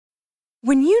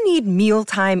When you need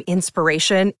mealtime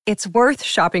inspiration, it's worth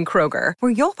shopping Kroger,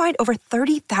 where you'll find over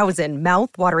 30,000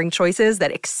 mouth-watering choices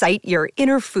that excite your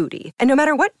inner foodie. And no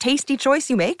matter what tasty choice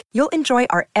you make, you'll enjoy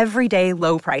our everyday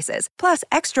low prices, plus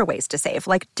extra ways to save,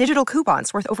 like digital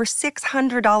coupons worth over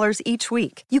 $600 each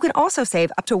week. You can also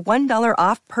save up to $1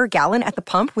 off per gallon at the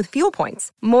pump with fuel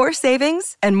points. More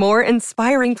savings and more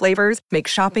inspiring flavors make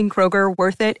shopping Kroger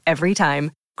worth it every time.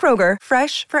 Kroger,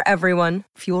 fresh for everyone.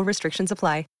 Fuel restrictions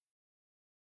apply.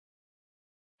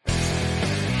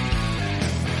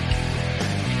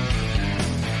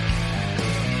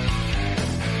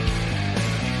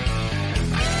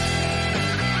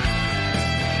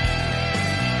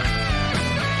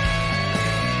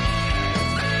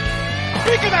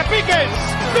 Pique de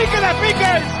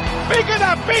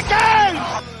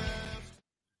Piques!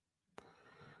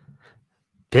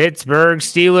 Pittsburgh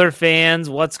Steeler fans,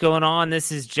 what's going on?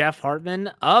 This is Jeff Hartman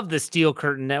of the Steel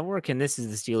Curtain Network, and this is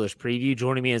the Steelers Preview.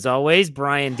 Joining me as always,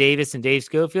 Brian Davis and Dave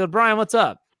Schofield. Brian, what's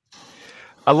up?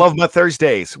 I love my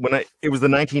Thursdays. It was the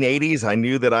 1980s, I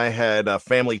knew that I had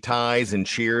family ties and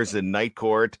cheers and night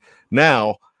court.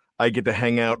 Now I get to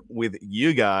hang out with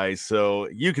you guys, so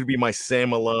you could be my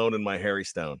Sam Malone and my Harry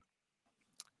Stone.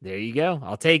 There you go.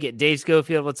 I'll take it. Dave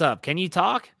Schofield, what's up? Can you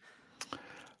talk?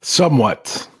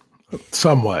 Somewhat.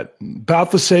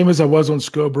 About the same as I was on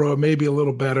Scobro, maybe a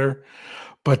little better.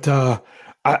 But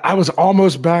I was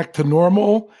almost back to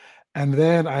normal, and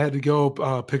then I had to go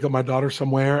pick up my daughter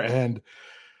somewhere, and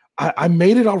I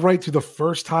made it all right through the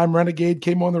first time Renegade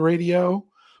came on the radio.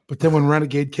 But then when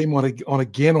Renegade came on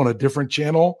again on a different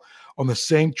channel on the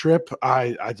same trip,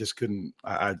 I just couldn't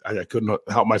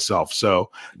help myself.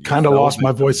 So kind of lost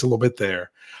my voice a little bit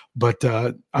there. But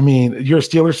I mean, you're a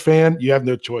Steelers fan, you have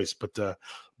no choice but to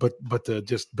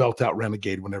just belt out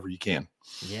Renegade whenever you can.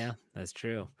 Yeah, that's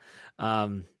true.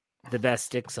 The best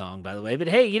stick song, by the way. But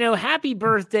hey, happy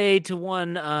birthday to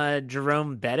one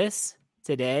Jerome Bettis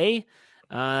today.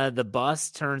 The bus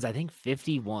turns, I think,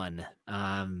 51.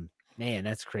 Man,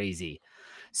 that's crazy.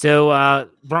 So,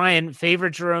 Brian,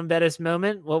 favorite Jerome Bettis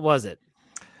moment? What was it?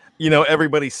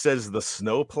 Everybody says the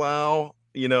snowplow.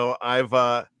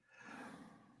 I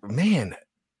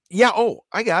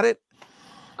got it.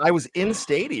 I was in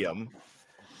stadium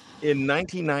in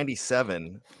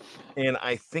 1997, and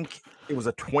I think it was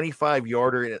a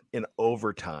 25-yarder in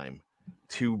overtime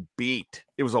to beat.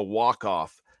 It was a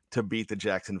walk-off to beat the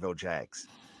Jacksonville Jags.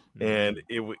 And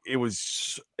they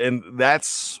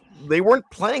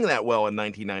weren't playing that well in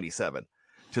 1997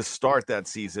 to start that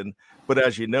season. But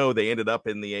as you know, they ended up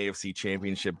in the AFC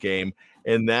Championship game,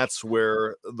 and that's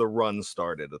where the run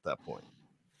started at that point.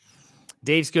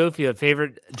 Dave Schofield,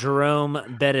 favorite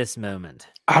Jerome Bettis moment?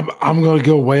 I'm going to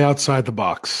go way outside the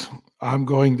box. I'm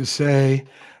going to say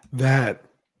that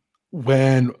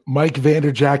when Mike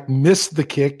Vanderjagt missed the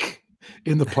kick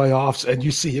in the playoffs, and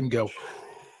you see him go,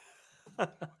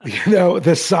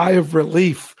 the sigh of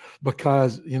relief,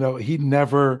 because he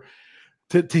never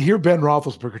to hear Ben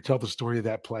Roethlisberger tell the story of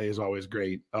that play is always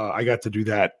great. I got to do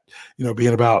that,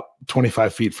 being about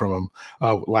 25 feet from him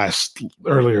last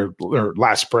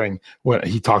spring when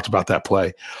he talked about that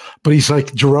play. But he's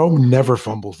like, Jerome never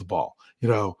fumbles the ball.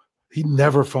 He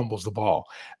never fumbles the ball.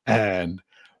 And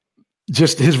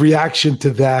just his reaction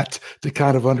to that, to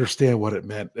kind of understand what it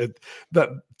meant.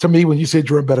 To me, when you say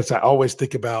Jerome Bettis, I always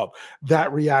think about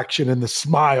that reaction and the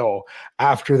smile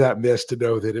after that miss to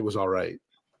know that it was all right.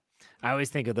 I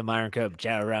always think of the Myron Cope,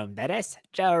 Jerome Bettis.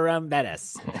 Something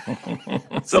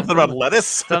about lettuce?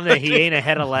 Something, he ain't a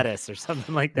head of lettuce or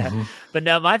something like that. Mm-hmm. But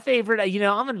no, my favorite, I'm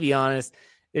going to be honest,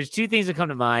 there's two things that come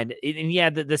to mind. And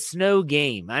yeah, the snow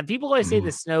game. People always say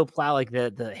the snow plow, like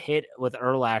the hit with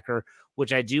Urlacher,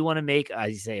 which I do want to make.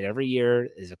 I say it every year.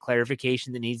 There's a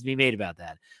clarification that needs to be made about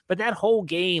that. But that whole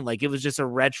game, it was just a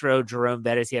retro Jerome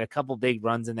Bettis. He had a couple big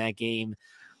runs in that game.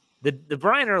 The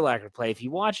Brian Urlacher play, if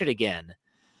you watch it again,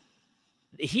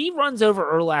 he runs over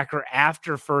Urlacher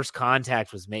after first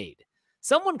contact was made.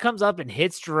 Someone comes up and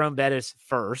hits Jerome Bettis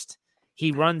first.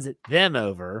 He runs them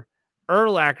over.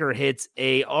 Urlacher hits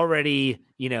the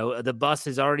bus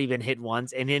has already been hit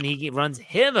once, and then he runs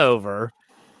him over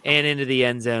and into the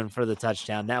end zone for the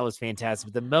touchdown. That was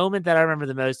fantastic. But the moment that I remember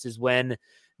the most is when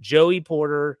Joey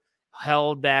Porter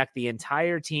held back the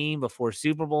entire team before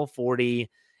Super Bowl 40,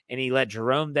 and he let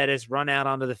Jerome Bettis run out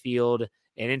onto the field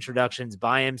and introductions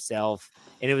by himself.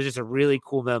 And it was just a really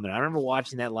cool moment. I remember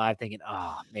watching that live thinking,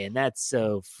 oh, man, that's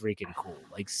so freaking cool.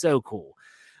 So cool.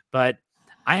 But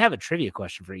I have a trivia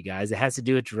question for you guys. It has to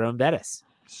do with Jerome Bettis.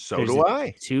 So do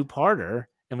I. Two-parter,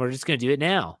 and we're just going to do it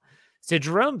now. So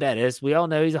Jerome Bettis, we all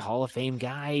know he's a Hall of Fame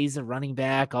guy. He's a running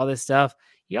back, all this stuff.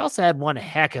 He also had one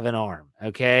heck of an arm,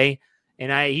 okay?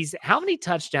 And how many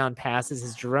touchdown passes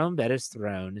has Jerome Bettis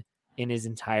thrown in his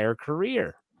entire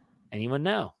career? Anyone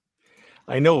know?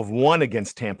 I know of one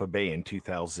against Tampa Bay in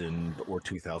 2000 or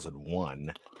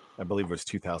 2001. I believe it was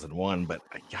 2001, but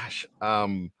gosh, I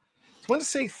want to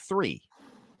say 3.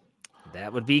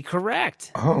 That would be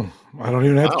correct. Oh, I don't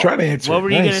even have to try to answer. What were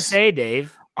you going to say,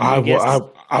 Dave? I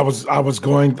was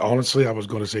going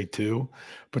to say 2,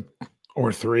 but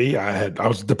or 3. I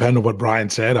was depending on what Brian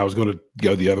said. I was going to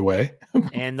go the other way.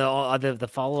 And the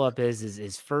follow up is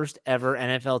his first ever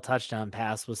NFL touchdown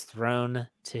pass was thrown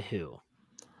to who?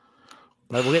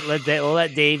 We'll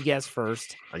let Dave guess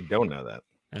first. I don't know that.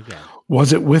 Okay.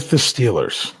 Was it with the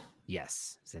Steelers?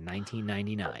 Yes, it's in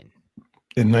 1999.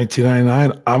 In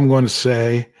 1999, I'm going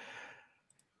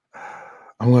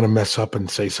to mess up and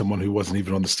say someone who wasn't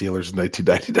even on the Steelers in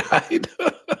 1999.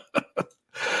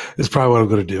 Is probably what I'm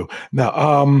going to do.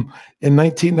 Now, in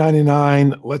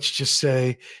 1999, let's just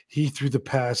say he threw the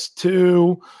pass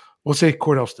to, we'll say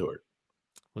Cordell Stewart.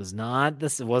 Was not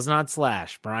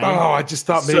Slash, Brian. Oh, I just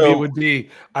thought maybe it would be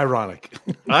ironic.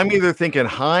 I'm either thinking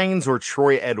Hines or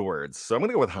Troy Edwards, so I'm going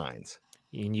to go with Hines.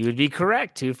 And you would be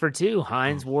correct, 2 for 2.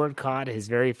 Hines Ward caught his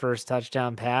very first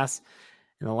touchdown pass,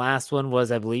 and the last one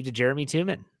was, I believe, to Jeremy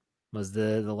Tooman. Was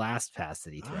the last pass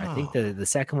that he threw. I think the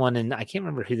second one, and I can't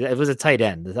remember who it was. A tight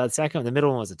end. The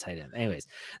middle one was a tight end. Anyways,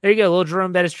 there you go. A little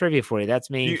Jerome Bettis trivia for you. That's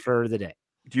me for the day.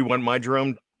 Do you want my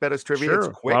Jerome Bettis trivia? Sure.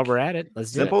 It's quick. While we're at it,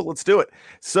 let's do Simple. it. Let's do it.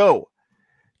 So,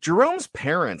 Jerome's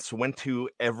parents went to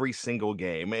every single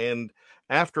game, and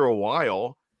after a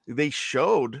while, they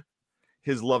showed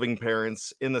his loving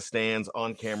parents in the stands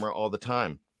on camera all the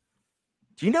time.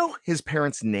 Do you know his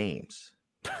parents' names?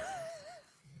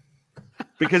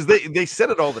 Because they said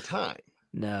it all the time.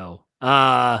 No.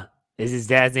 Is his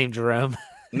dad's name Jerome?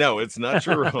 No, it's not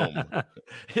Jerome.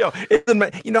 I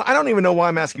don't even know why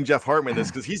I'm asking Jeff Hartman this,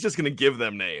 because he's just going to give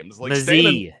them names. Like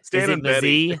Mazzee. Stan and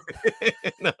Betty.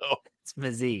 No. It's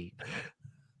Mazzee.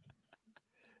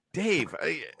 Dave.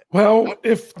 Well,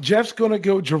 if Jeff's going to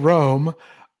go Jerome,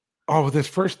 with his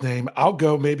first name, I'll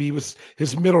go, maybe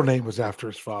his middle name was after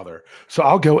his father. So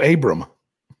I'll go Abram.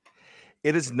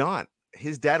 It is not.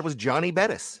 His dad was Johnny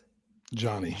Bettis.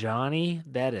 Johnny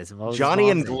Bettis. Johnny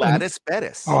and Gladys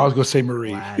Bettis. Oh, I was going to say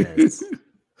Marie.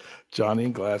 Johnny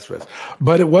and Gladys Bettis.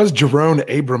 But it was Jerome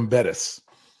Abram Bettis.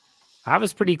 I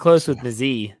was pretty close with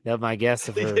Mazzee. That was my guess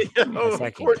of her.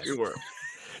 Of course you were.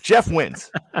 Jeff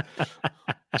wins.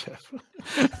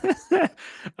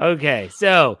 Okay,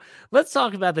 so let's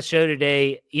talk about the show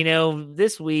today.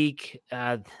 This week,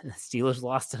 Steelers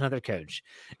lost another coach.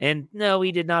 And no,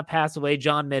 he did not pass away.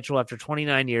 John Mitchell, after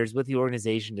 29 years with the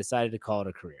organization, decided to call it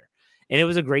a career. And it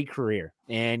was a great career.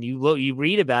 And you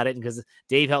read about it because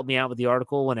Dave helped me out with the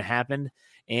article when it happened.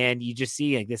 And you just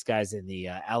see this guy's in the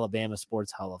Alabama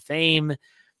Sports Hall of Fame.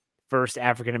 First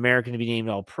African-American to be named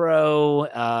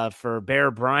All-Pro for Bear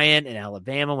Bryant in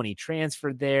Alabama when he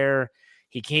transferred there.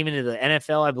 He came into the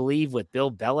NFL, I believe, with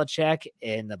Bill Belichick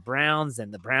and the Browns,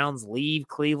 and the Browns leave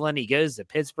Cleveland. He goes to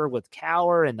Pittsburgh with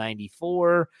Cowher in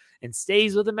 94 and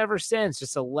stays with him ever since.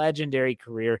 Just a legendary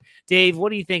career. Dave, what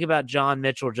do you think about John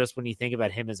Mitchell just when you think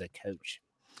about him as a coach?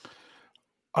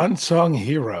 Unsung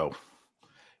hero.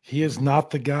 He is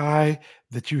not the guy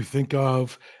that you think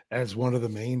of as one of the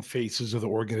main faces of the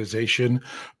organization.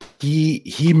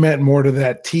 He meant more to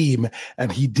that team,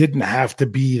 and he didn't have to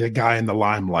be the guy in the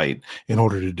limelight in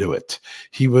order to do it.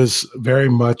 He was very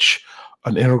much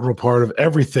an integral part of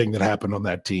everything that happened on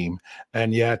that team,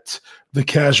 and yet the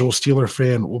casual Steeler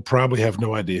fan will probably have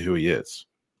no idea who he is.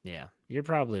 Yeah, you're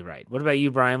probably right. What about you,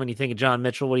 Brian? When you think of John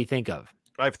Mitchell, what do you think of?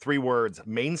 I have 3 words: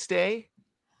 mainstay,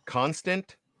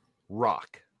 constant,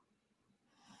 rock.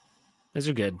 Those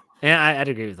are good. Yeah, I'd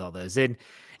agree with all those. And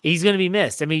he's going to be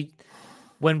missed. I mean,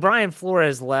 when Brian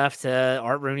Flores left,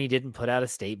 Art Rooney didn't put out a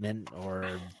statement, or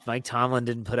Mike Tomlin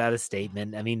didn't put out a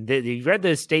statement. I mean, you read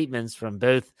those statements from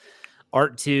both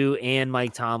Art 2 and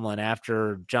Mike Tomlin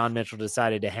after John Mitchell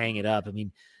decided to hang it up. I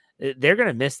mean, they're going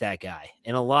to miss that guy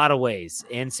in a lot of ways.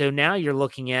 And so now you're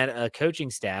looking at a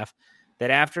coaching staff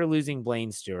that after losing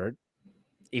Blaine Stewart,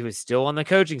 he was still on the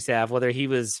coaching staff, whether he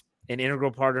was an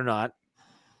integral part or not.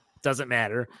 Doesn't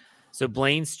matter. So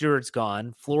Blaine Stewart's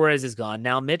gone. Flores is gone.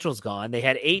 Now Mitchell's gone. They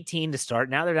had 18 to start.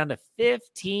 Now they're down to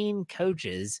 15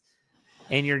 coaches.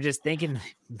 And you're just thinking,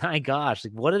 my gosh,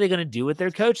 what are they going to do with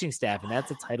their coaching staff? And that's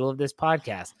the title of this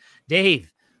podcast.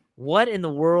 Dave, what in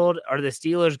the world are the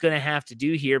Steelers going to have to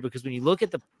do here? Because when you look at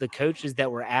the coaches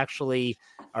that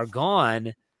are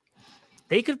gone,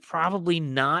 they could probably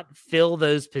not fill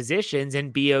those positions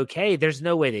and be okay. There's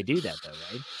no way they do that, though,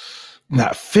 right?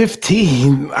 Not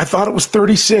 15. I thought it was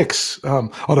 36.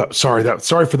 Sorry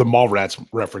for the Mallrats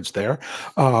reference there.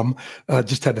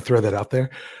 Just had to throw that out there.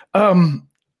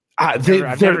 I've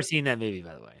never seen that movie,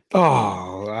 by the way.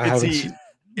 Oh,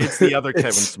 it's the other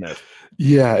Kevin Smith.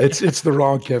 Yeah, it's the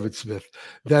wrong Kevin Smith.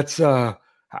 That's I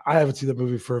haven't seen the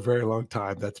movie for a very long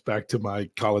time. That's back to my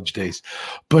college days.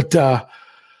 But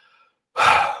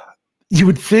you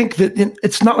would think that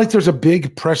it's not like there's a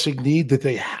big pressing need that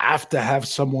they have to have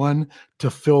someone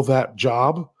to fill that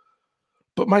job.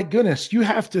 But my goodness, you would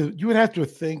have to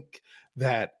think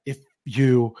that if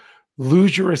you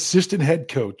lose your assistant head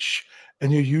coach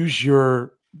and you use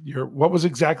your what was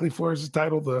exactly for his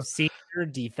title? The senior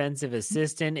defensive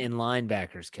assistant and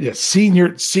linebackers coach. Yeah,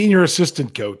 senior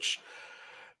assistant coach.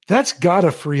 That's got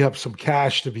to free up some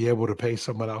cash to be able to pay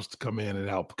someone else to come in and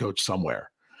help coach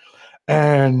somewhere.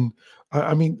 And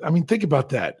I mean, think about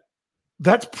that.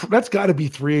 That's got to be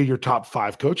 3 of your top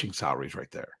 5 coaching salaries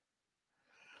right there.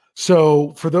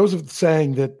 So for those of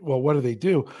saying that, well, what do they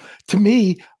do? To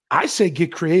me, I say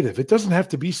get creative. It doesn't have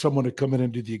to be someone to come in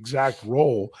and do the exact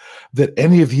role that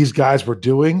any of these guys were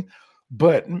doing,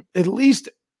 but at least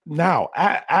now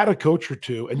add a coach or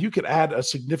two, and you could add a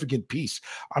significant piece.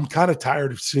 I'm kind of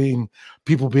tired of seeing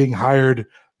people being hired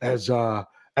as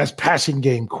passing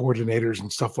game coordinators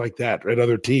and stuff like that at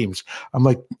other teams. I'm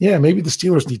like, yeah, maybe the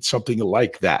Steelers need something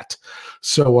like that.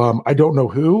 So I don't know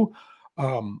who.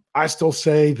 I still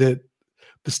say that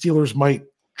the Steelers might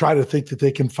try to think that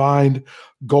they can find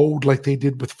gold like they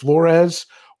did with Flores,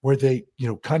 where they,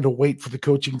 kind of wait for the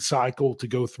coaching cycle to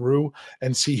go through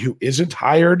and see who isn't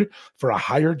hired for a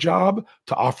higher job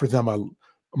to offer them a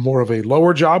more of a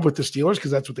lower job with the Steelers, because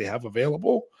that's what they have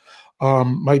available.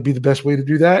 Might be the best way to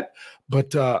do that.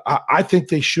 But I think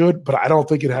they should, but I don't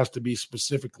think it has to be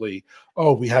specifically,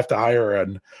 we have to hire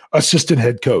an assistant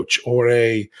head coach or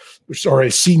a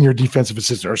senior defensive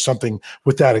assistant or something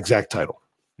with that exact title.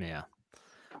 Yeah.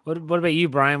 What about you,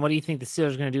 Brian? What do you think the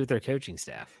Steelers are going to do with their coaching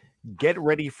staff? Get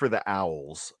ready for the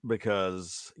Owls,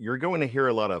 because you're going to hear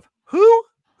a lot of who,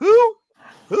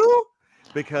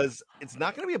 because it's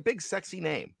not going to be a big, sexy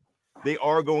name. They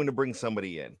are going to bring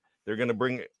somebody in. They're going to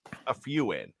bring a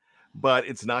few in, but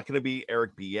it's not going to be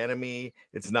Eric Bieniemy.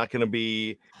 It's not going to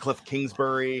be Cliff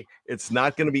Kingsbury. It's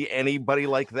not going to be anybody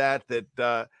like that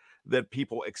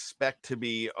people expect to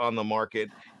be on the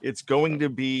market. It's going to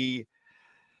be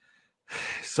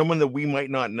someone that we might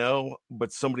not know,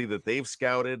 but somebody that they've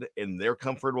scouted and they're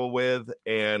comfortable with,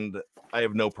 and I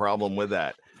have no problem with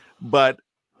that. But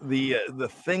the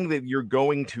thing that you're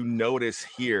going to notice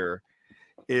here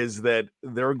is that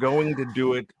they're going to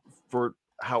do it for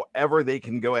however they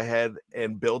can go ahead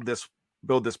and build this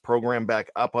program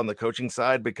back up on the coaching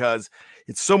side, because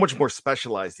it's so much more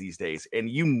specialized these days, and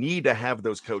you need to have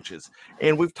those coaches.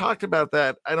 And we've talked about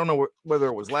that. I don't know whether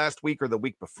it was last week or the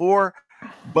week before,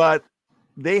 but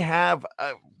they have,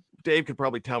 Dave could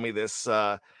probably tell me this.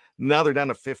 Now they're down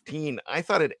to 15. I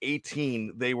thought at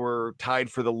 18, they were tied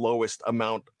for the lowest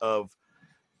amount of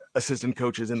assistant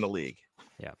coaches in the league.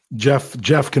 Yeah.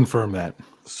 Jeff confirmed that.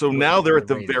 So now they're at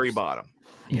the very bottom.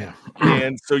 Yeah.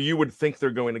 And so you would think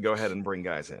they're going to go ahead and bring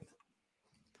guys in.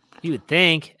 You would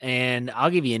think, and I'll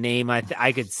give you a name.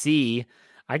 I could see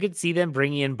them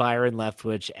bringing in Byron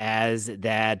Leftwich as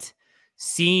that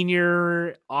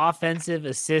senior offensive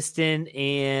assistant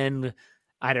and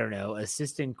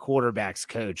assistant quarterbacks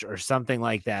coach or something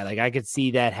like that. Like, I could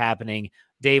see that happening.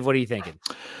 Dave, what are you thinking?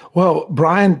 Well,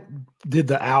 Brian did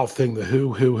the owl thing, the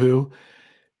who.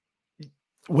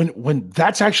 When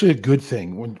that's actually a good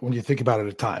thing when you think about it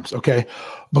at times, okay?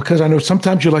 Because I know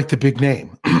sometimes you like the big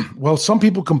name. Well, some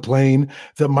people complain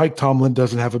that Mike Tomlin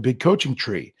doesn't have a big coaching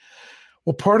tree.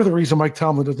 Well, part of the reason Mike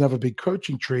Tomlin doesn't have a big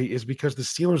coaching tree is because the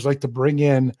Steelers like to bring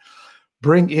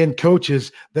in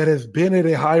coaches that have been at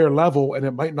a higher level and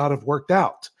it might not have worked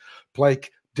out.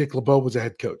 Like Dick LeBeau was a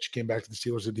head coach, came back to the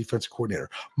Steelers as a defensive coordinator.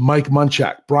 Mike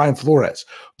Munchak, Brian Flores,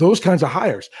 those kinds of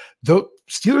hires. The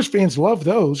Steelers fans love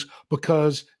those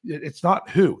because it's not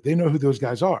who. They know who those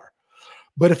guys are.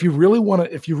 But if you really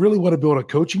want to build a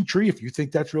coaching tree, if you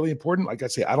think that's really important, like I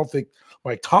say, I don't think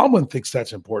Mike Tomlin thinks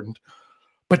that's important.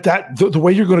 But the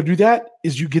way you're going to do that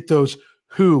is you get those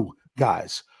who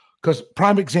guys. Because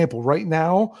prime example, right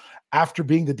now, after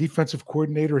being the defensive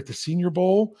coordinator at the Senior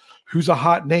Bowl, who's a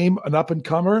hot name, an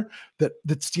up-and-comer that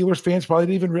Steelers fans probably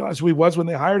didn't even realize who he was when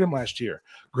they hired him last year.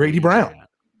 Grady Brown. Yeah.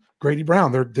 Grady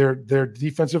Brown, their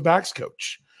defensive backs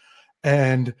coach.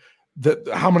 And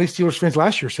how many Steelers fans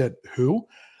last year said, who?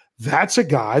 That's a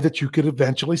guy that you could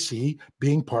eventually see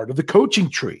being part of the coaching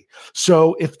tree.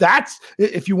 So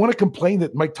if you want to complain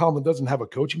that Mike Tomlin doesn't have a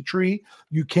coaching tree,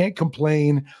 you can't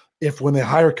complain if when they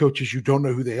hire coaches, you don't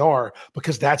know who they are,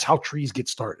 because that's how trees get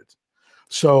started.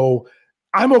 So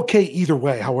I'm okay either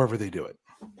way, however they do it.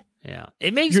 Yeah.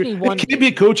 It makes me wonder. It can't be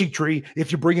a coaching tree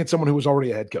if you bring in someone who was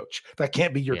already a head coach. That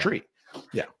can't be your tree.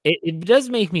 Yeah. It does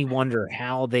make me wonder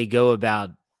how they go about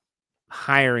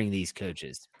hiring these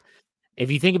coaches.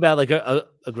 If you think about like a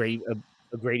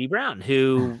Grady Brown,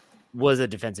 who was a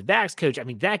defensive backs coach. I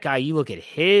mean, that guy, you look at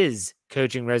his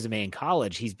coaching resume in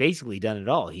college, he's basically done it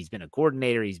all. He's been a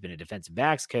coordinator. He's been a defensive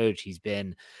backs coach. He's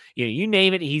been, you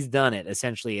name it, he's done it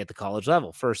essentially at the college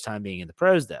level. First time being in the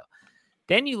pros, though.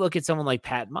 Then you look at someone like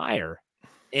Pat Meyer,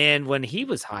 and when he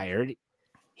was hired,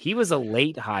 he was a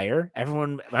late hire. I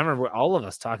remember all of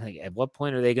us talking, like, at what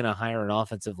point are they going to hire an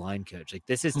offensive line coach? Like,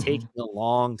 this is taking a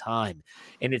long time.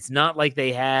 And it's not like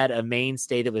they had a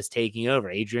mainstay that was taking over.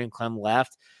 Adrian Clem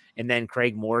left, and then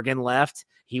Craig Morgan left.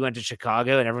 He went to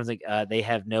Chicago, and everyone's like, they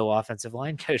have no offensive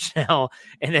line coach now.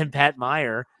 And then Pat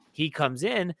Meyer, he comes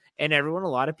in, and a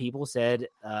lot of people said,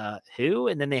 who?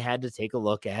 And then they had to take a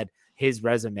look at his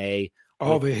resume.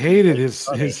 Oh, they hated his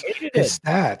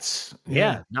stats.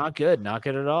 Yeah, not good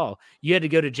at all. You had to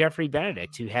go to Jeffrey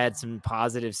Benedict, who had some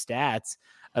positive stats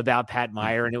about Pat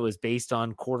Meyer, and it was based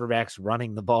on quarterbacks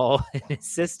running the ball in his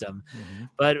system. Mm-hmm.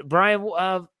 But Brian,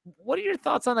 what are your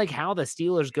thoughts on like how the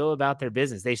Steelers go about their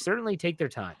business? They certainly take their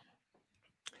time.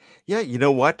 Yeah, you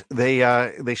know what?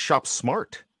 They shop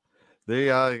smart. They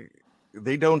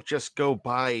don't just go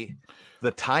buy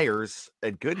the tires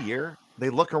at Goodyear. They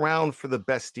look around for the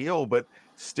best deal, but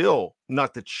still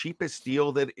not the cheapest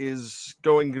deal that is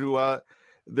going to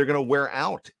they're going to wear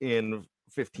out in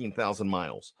 15,000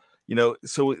 miles.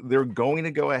 So they're going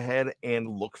to go ahead and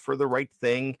look for the right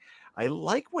thing. I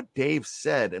like what Dave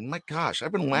said, and my gosh,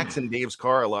 I've been waxing Dave's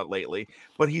car a lot lately,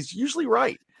 but he's usually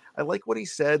right. I like what he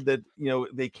said, that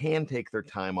they can take their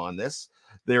time on this.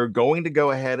 They're going to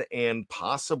go ahead and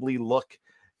possibly look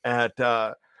at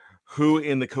who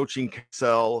in the coaching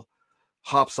carousel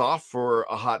hops off for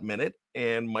a hot minute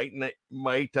and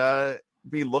might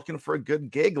be looking for a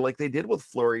good gig like they did with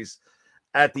Fleury's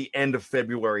at the end of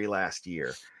February last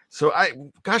year. So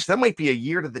that might be a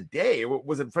year to the day.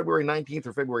 Was it February 19th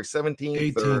or February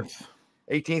 17th? 18th.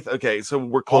 18th. Okay. So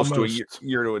we're close Almost to a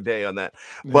year to a day on that.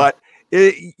 Yeah. But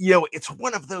it's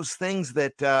one of those things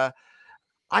that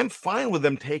I'm fine with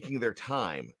them taking their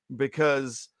time,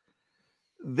 because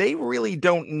they really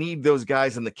don't need those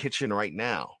guys in the kitchen right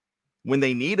now. When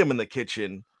they need them in the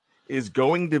kitchen is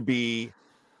going to be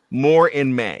more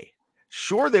in May.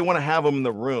 Sure, they want to have them in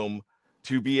the room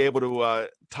to be able to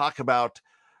talk about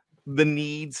the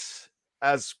needs,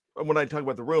 as when I talk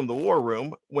about the room, the war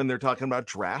room, when they're talking about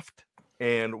draft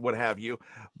and what have you.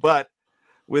 But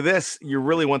with this, you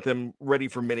really want them ready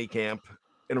for minicamp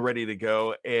and ready to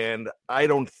go. And I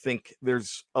don't think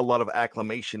there's a lot of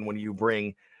acclamation when you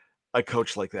bring a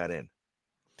coach like that in.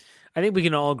 I think we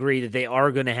can all agree that they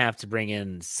are going to have to bring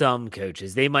in some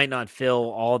coaches. They might not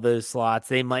fill all those slots.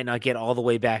 They might not get all the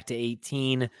way back to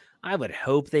 18. I would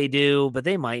hope they do, but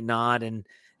they might not.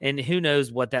 And who knows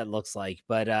what that looks like.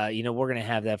 But, we're going to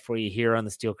have that for you here on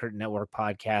the Steel Curtain Network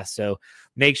podcast. So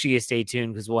make sure you stay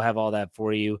tuned, because we'll have all that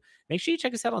for you. Make sure you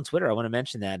check us out on Twitter. I want to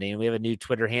mention that. And we have a new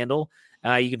Twitter handle.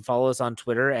 You can follow us on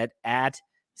Twitter at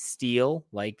Steel,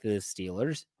 like the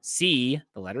Steelers, the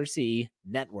letter C,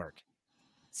 Network.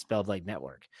 Spelled like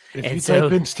network. If you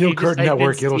type in Steel Curtain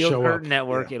Network, it'll show up.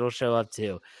 Network, it'll show up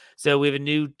too. So we have a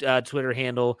new Twitter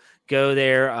handle. Go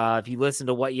there. If you listen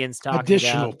to what Yin's talking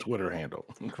additional about, Twitter handle.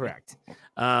 Correct.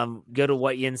 Go to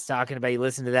what Yin's talking about. You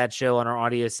listen to that show on our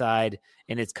audio side,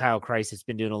 and it's Kyle Kreis that's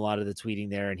been doing a lot of the tweeting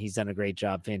there, and he's done a great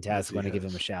job. Fantastic. I want to give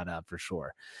him a shout out for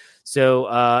sure. So,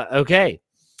 okay.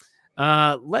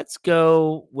 Let's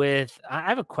go with, I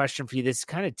have a question for you. This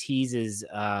kind of teases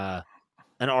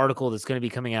an article that's going to be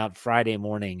coming out Friday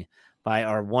morning by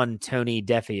our one Tony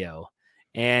Defeo.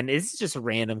 And it's just a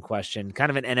random question, kind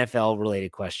of an NFL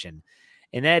related question.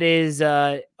 And that is,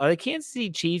 are the Kansas City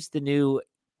Chiefs the new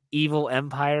evil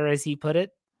empire, as he put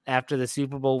it, after the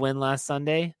Super Bowl win last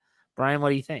Sunday? Brian, what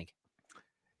do you think?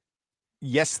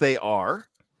 Yes, they are,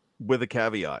 with a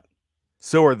caveat.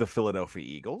 So are the Philadelphia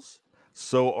Eagles.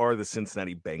 So are the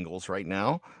Cincinnati Bengals right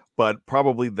now. But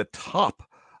probably the top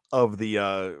of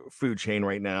the food chain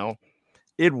right now,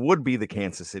 it would be the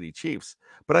Kansas City Chiefs.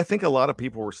 But I think a lot of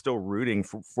people were still rooting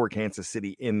for Kansas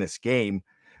City in this game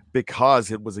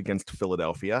because it was against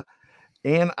Philadelphia.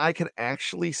 And I could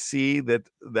actually see that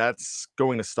that's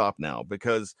going to stop now,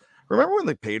 because remember when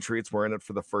the Patriots were in it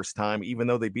for the first time, even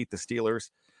though they beat the Steelers,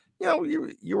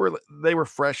 they were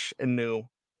fresh and new,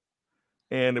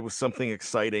 and it was something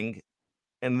exciting.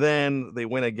 And then they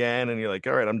win again, and you're like,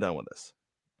 all right, I'm done with this.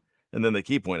 And then they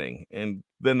keep winning, and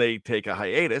then they take a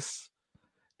hiatus,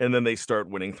 and then they start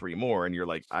winning 3 more, and you're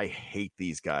like, I hate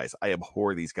these guys. I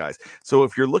abhor these guys. So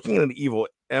if you're looking at an evil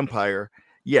empire,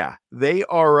 yeah, they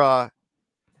are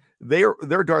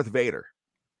they're Darth Vader.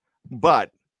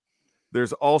 But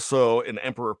there's also an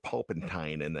Emperor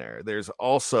Palpatine in there. There's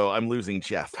also, I'm losing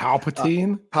Jeff.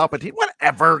 Palpatine? Palpatine,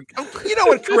 whatever. You know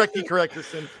what, correct,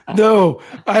 Christian. No,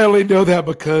 I only know that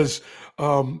because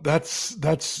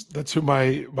that's who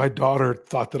my daughter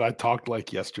thought that I talked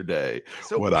like yesterday.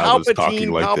 So when I was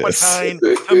talking like Palpatine,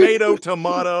 this.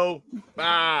 tomato.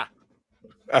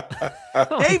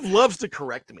 Dave loves to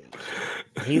correct me.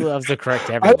 He loves to correct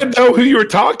everyone. I didn't know who you were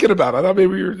talking about. I thought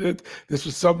maybe this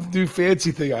was some new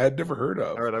fancy thing I had never heard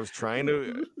of. All right, I was trying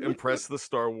to impress the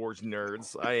Star Wars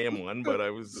nerds. I am one, but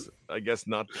I guess,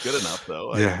 not good enough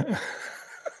though. Yeah.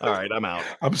 All right, I'm out.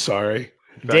 I'm sorry.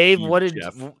 Dave, you, what did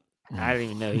Jeff. I don't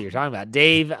even know who you're talking about.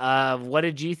 Dave, what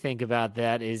did you think about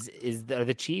that? Are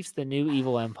the Chiefs the new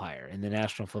evil empire in the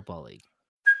National Football League?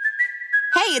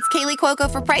 Hey, it's Kaylee Cuoco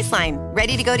for Priceline.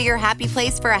 Ready to go to your happy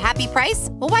place for a happy price?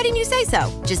 Well, why didn't you say so?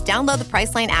 Just download the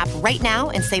Priceline app right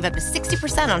now and save up to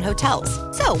 60% on hotels.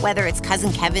 So whether it's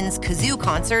Cousin Kevin's Kazoo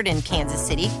Concert in Kansas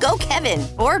City, go Kevin,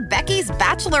 or Becky's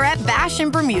Bachelorette Bash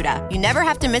in Bermuda, you never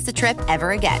have to miss a trip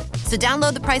ever again. So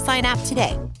download the Priceline app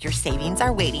today. Your savings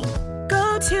are waiting.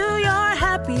 Go to your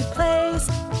happy place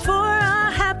for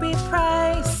a happy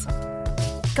price.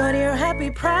 Go to your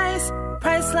happy price,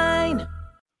 Priceline.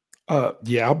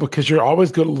 Yeah, because you're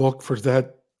always going to look for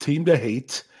that team to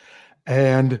hate.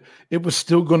 And it was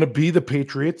still going to be the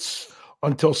Patriots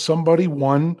until somebody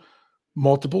won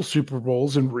multiple Super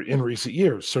Bowls in recent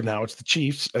years. So now it's the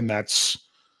Chiefs. And that's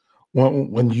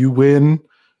when you win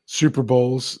Super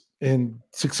Bowls in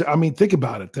 6. I mean, think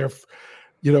about it. They're,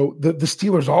 the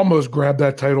Steelers almost grabbed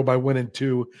that title by winning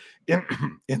 2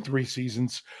 in 3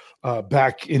 seasons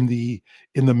back in the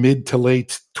mid to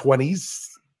late 20s.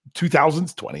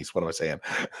 2020s. What am I saying?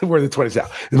 Where are the 20s now?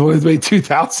 In the late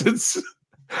 2000s.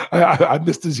 I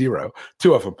missed a 0,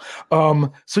 2 of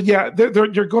them. So yeah,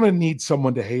 you're going to need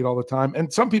someone to hate all the time.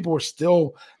 And some people are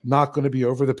still not going to be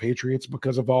over the Patriots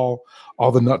because of all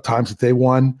the nut times that they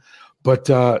won. But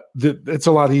it's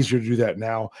a lot easier to do that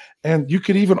now. And you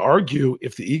could even argue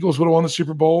if the Eagles would have won the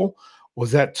Super Bowl,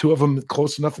 was that 2 of them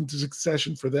close enough into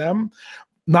succession for them?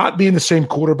 Not being the same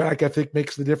quarterback, I think,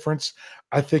 makes the difference.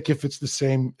 I think if it's the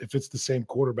same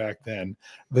quarterback, then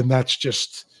that's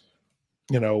just,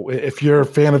 if you're a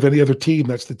fan of any other team,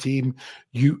 that's the team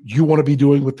you want to be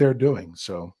doing what they're doing.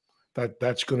 So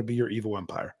that's going to be your evil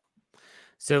empire.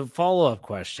 So follow-up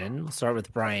question. We'll start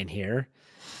with Brian here.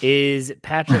 Is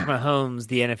Patrick Mahomes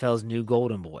the NFL's new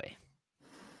golden boy?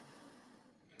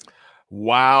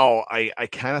 Wow, I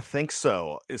kind of think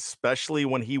so, especially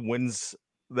when he wins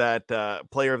that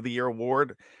Player of the Year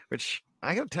award, which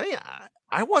I gotta tell you,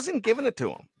 I wasn't giving it to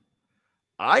him.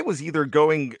 I was either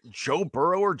going Joe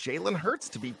Burrow or Jalen Hurts,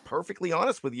 to be perfectly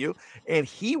honest with you, and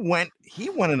he went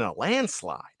in a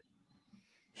landslide.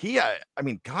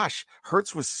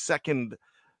 Hurts was second,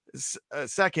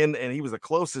 and he was the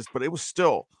closest, but it was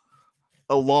still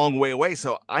a long way away.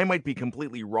 So I might be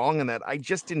completely wrong in that. I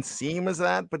just didn't see him as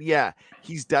that, but yeah,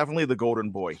 he's definitely the golden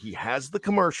boy. He has the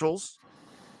commercials.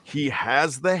 He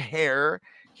has the hair.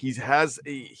 He's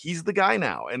the guy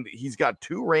now, and he's got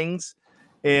 2 rings,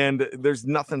 and there's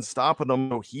nothing stopping him.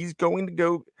 So he's going to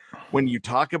go. When you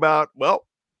talk about, well,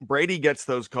 Brady gets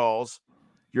those calls,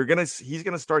 he's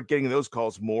gonna start getting those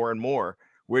calls more and more.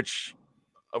 Which,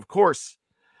 of course,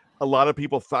 a lot of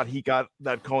people thought he got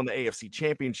that call in the AFC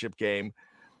Championship game.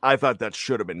 I thought that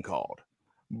should have been called,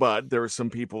 but there were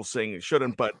some people saying it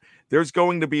shouldn't. But there's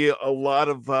going to be a lot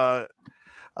of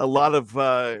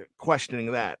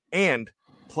questioning that. And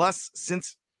plus,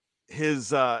 since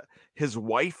his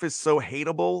wife is so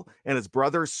hateable and his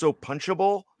brother is so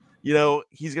punchable,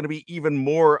 he's going to be even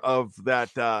more of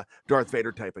that Darth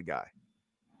Vader type of guy.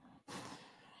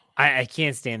 I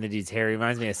can't stand the dude's hair. He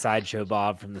reminds me of Sideshow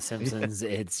Bob from The Simpsons.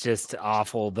 It's just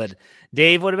awful. But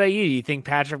Dave, what about you? Do you think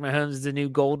Patrick Mahomes is the new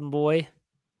golden boy?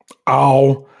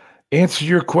 I'll answer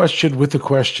your question with a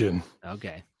question.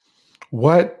 Okay.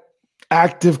 What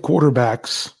active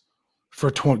quarterbacks for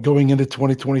going into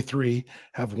 2023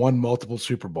 have won multiple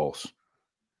Super Bowls?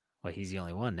 Well, he's the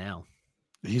only one now.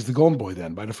 He's the golden boy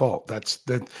then by default. That's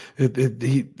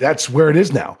where it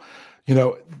is now.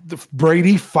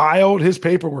 Brady filed his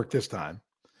paperwork this time.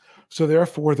 So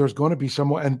therefore there's going to be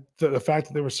someone, and the fact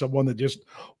that there was someone that just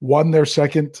won their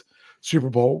second Super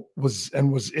Bowl was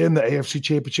in the AFC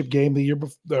Championship game the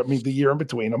year in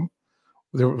between them.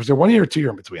 Was there 1 year or 2 year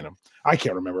in between them? I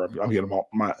can't remember. I'm getting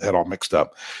my head all mixed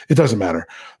up. It doesn't matter.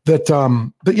 But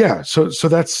yeah, so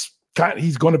that's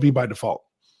he's going to be by default.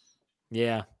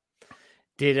 Yeah.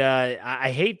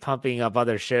 I hate pumping up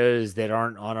other shows that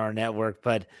aren't on our network,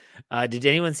 but did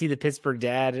anyone see the Pittsburgh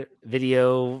Dad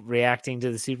video reacting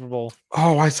to the Super Bowl?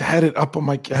 Oh, I had it up on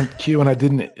my queue and I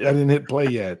didn't hit play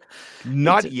yet.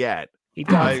 Not yet. He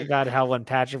talks about how when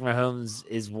Patrick Mahomes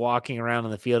is walking around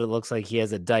on the field, it looks like he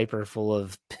has a diaper full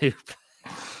of poop.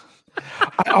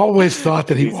 I always thought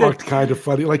that he walked kind of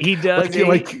funny. Like he does.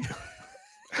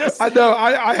 I know.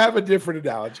 I have a different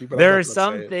analogy, but there are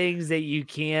some things that you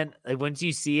can't, like, once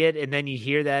you see it and then you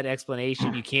hear that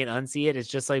explanation, you can't unsee it. It's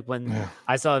just like when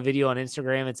I saw a video on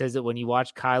Instagram. It says that when you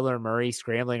watch Kyler Murray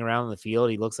scrambling around the field,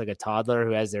 he looks like a toddler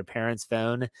who has their parents'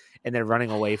 phone and they're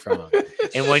running away from him.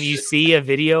 And when you see a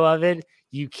video of it,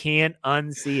 you can't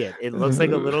unsee it. It looks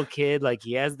like a little kid, like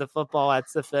he has the football,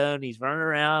 that's the phone. He's running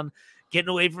around, getting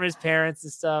away from his parents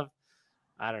and stuff.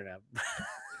 I don't know.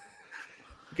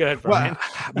 Go ahead, Brian.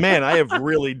 Well, man, I have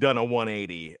really done a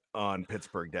 180 on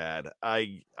Pittsburgh Dad.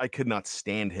 I could not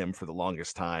stand him for the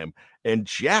longest time. And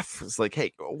Jeff is like,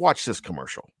 hey, watch this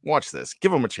commercial. Watch this.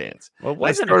 Give him a chance. Well, it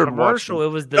wasn't a commercial. It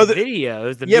was the video. It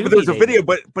was the movie, but there was a video,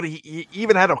 but he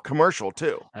even had a commercial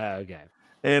too. Oh, okay.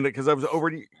 And because I was over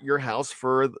at your house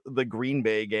for the Green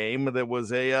Bay game, that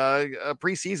was a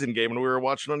preseason game, and we were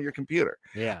watching on your computer.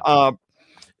 Yeah.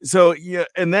 So yeah,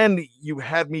 and then you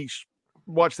had me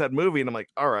watch that movie, and I'm like,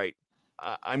 all right,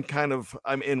 I'm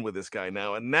in with this guy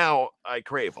now, and now I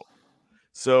crave him.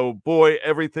 So boy,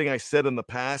 everything I said in the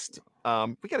past,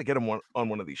 we got to get him on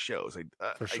one of these shows.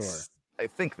 For sure. I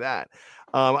think that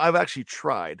I've actually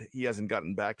tried. He hasn't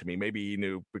gotten back to me. Maybe he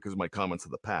knew because of my comments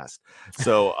of the past.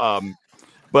 So,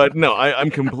 but no, I'm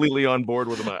completely on board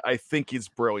with him. I think he's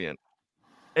brilliant,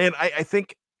 and I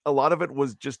think a lot of it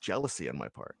was just jealousy on my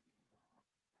part.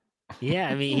 Yeah,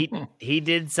 I mean, he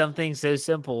did something so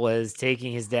simple as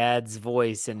taking his dad's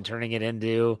voice and turning it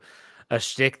into a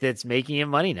shtick that's making him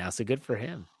money now. So good for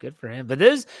him. Good for him. But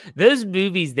those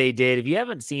movies they did, if you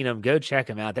haven't seen them, go check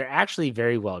them out. They're actually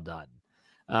very well done.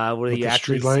 Where with you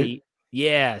actually see,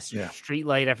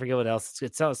 Streetlight. I forget what else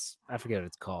I forget what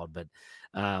it's called, but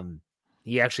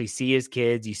you actually see his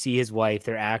kids, you see his wife,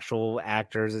 they're actual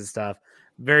actors and stuff.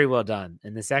 Very well done.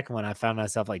 And the second one, I found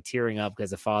myself like tearing up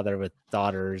as a father with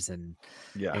daughters. And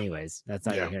anyways, that's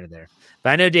not here or there.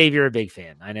 But I know, Dave, you're a big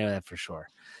fan. I know that for sure.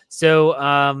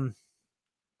 So,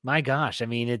 my gosh, I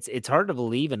mean, it's hard to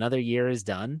believe another year is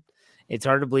done. It's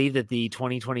hard to believe that the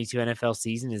 2022 NFL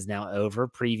season is now over.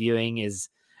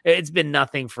 It's been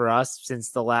nothing for us since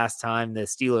the last time the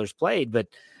Steelers played, but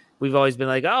we've always been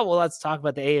like, oh, well, let's talk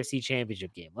about the AFC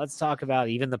Championship game. Let's talk about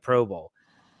even the Pro Bowl.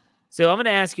 So I'm going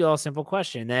to ask you all a simple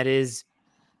question. That is,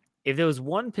 if there was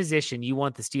one position you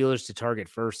want the Steelers to target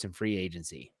first in free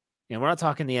agency, and we're not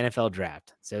talking the NFL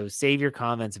draft, so save your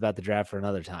comments about the draft for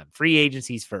another time. Free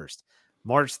agencies first.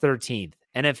 March 13th,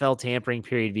 NFL tampering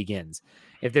period begins.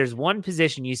 If there's one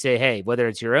position you say, hey, whether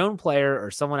it's your own player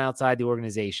or someone outside the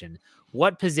organization,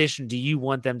 what position do you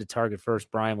want them to target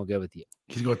first? Brian, will go with you.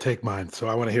 He's going to take mine, so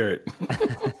I want to hear it.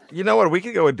 You know what? We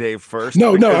could go with Dave first.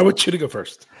 No, I want you to go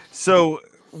first. So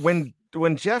when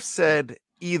Jeff said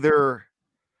either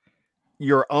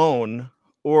your own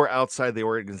or outside the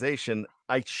organization,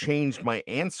 I changed my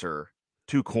answer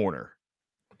to corner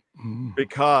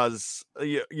because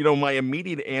my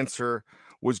immediate answer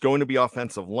was going to be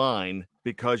offensive line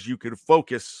because you could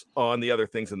focus on the other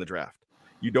things in the draft.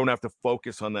 You don't have to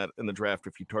focus on that in the draft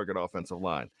if you target offensive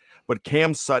line. But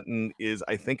Cam Sutton is,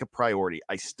 I think, a priority.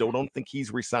 I still don't think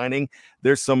he's resigning.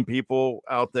 There's some people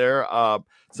out there,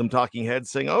 some talking heads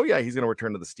saying, oh, yeah, he's going to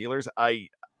return to the Steelers.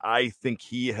 I think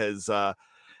he has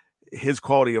his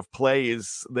quality of play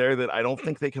is there that I don't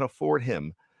think they can afford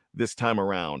him this time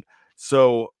around.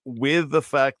 So with the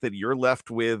fact that you're left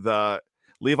with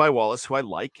Levi Wallace, who I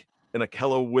like, and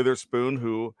Ahkello Witherspoon,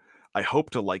 who I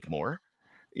hope to like more,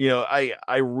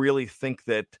 I really think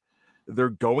that they're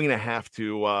going to have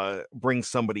to bring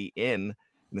somebody in,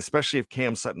 and especially if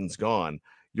Cam Sutton's gone,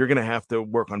 you're going to have to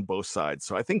work on both sides.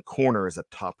 So I think corner is a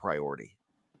top priority.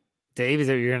 Dave, is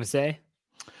that what you're going to say?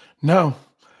 No,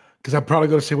 because I'm probably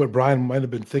going to say what Brian might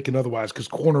have been thinking otherwise, because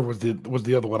corner was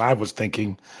the other one I was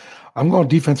thinking. I'm going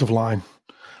defensive line.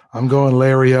 I'm going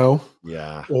Lario.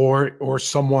 Yeah. Or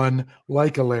someone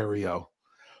like a Lario.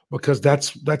 Because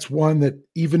that's one that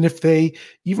even if they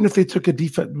took a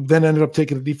defense, then ended up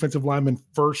taking a defensive lineman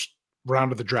first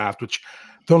round of the draft, which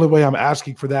the only way I'm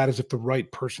asking for that is if the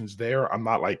right person's there. I'm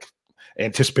not like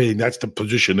anticipating that's the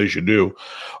position they should do.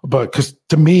 But because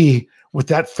to me, with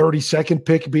that 32nd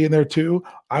pick being there too,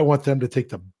 I want them to take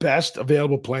the best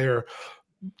available player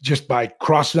just by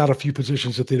crossing out a few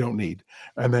positions that they don't need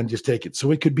and then just take it.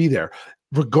 So it could be there.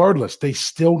 Regardless, they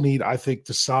still need, I think,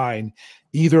 to sign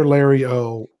either Larry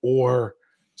O or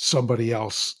somebody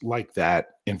else like that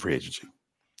in free agency.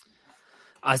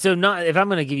 So not if I'm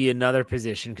going to give you another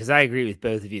position, because I agree with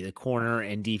both of you, the corner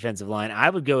and defensive line, I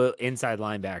would go inside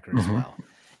linebacker as well.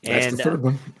 That's And the third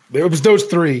one. It was those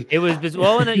three. It was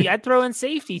well, and I'd throw in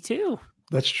safety too.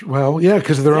 That's true. Well, yeah,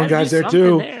 because of their own guys there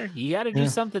too. You got to do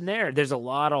something there. There's a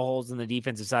lot of holes in the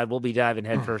defensive side. We'll be diving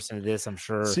headfirst into this, I'm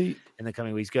sure, in the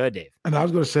coming weeks. Go ahead, Dave. And I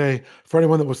was going to say, for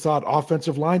anyone that was thought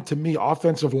offensive line, to me,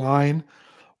 offensive line,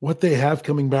 what they have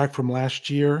coming back from last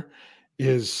year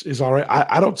is all right.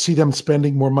 I don't see them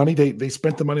spending more money. They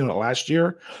spent the money on it last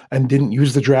year and didn't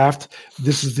use the draft.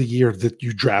 This is the year that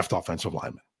you draft offensive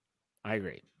linemen. I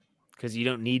agree, because you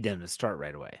don't need them to start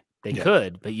right away. They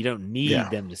could, but you don't need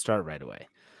them to start right away.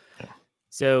 Yeah.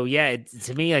 So,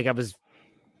 to me, like I was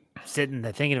sitting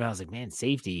there thinking about, I was like, man,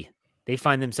 safety, they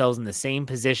find themselves in the same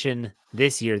position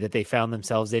this year that they found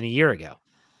themselves in a year ago.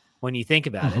 When you think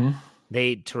about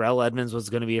it, Terrell Edmonds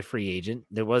was going to be a free agent.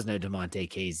 There was no DeMonte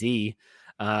KZ.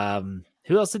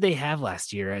 Who else did they have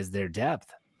last year as their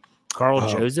depth? Carl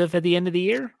Joseph at the end of the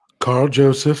year? Carl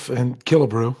Joseph and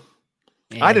Killebrew.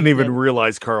 I didn't even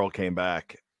realize Carl came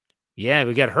back. Yeah,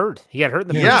 we got hurt. He got hurt in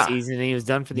the preseason, and he was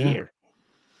done for the year.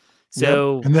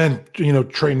 So, and then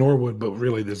Trey Norwood, but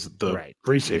really this is the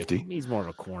free safety. He's more of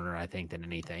a corner, I think, than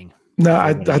anything.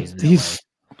 No, he's.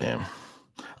 Yeah.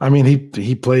 I mean,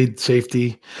 he played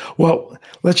safety. Well,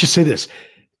 let's just say this: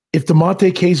 if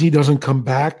DeMonte KZ doesn't come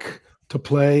back to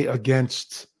play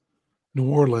against New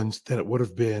Orleans, then it would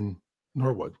have been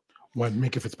Norwood when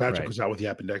Minkah Fitzpatrick was out with the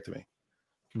appendectomy.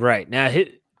 Right. Now,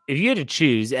 if you had to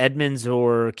choose Edmonds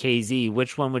or KZ,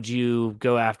 which one would you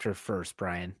go after first,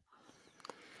 Brian?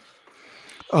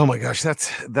 Oh my gosh,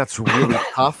 that's really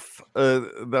tough.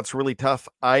 That's really tough.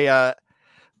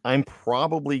 I'm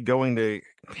probably going to,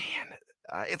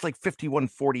 it's like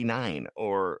 51-49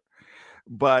 or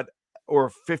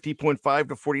 50.5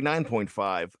 to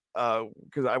 49.5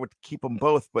 because I would keep them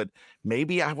both, but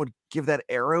maybe I would give that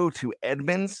arrow to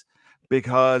Edmonds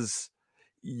because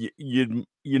you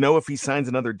know if he signs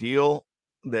another deal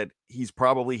that he's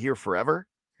probably here forever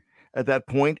at that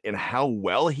point, and how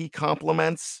well he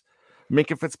complements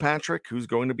Minkah Fitzpatrick, who's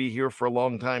going to be here for a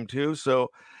long time too.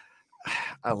 So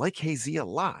I like KZ a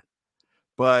lot,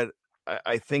 but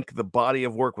I think the body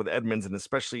of work with Edmonds, and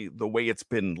especially the way it's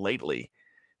been lately,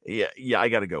 I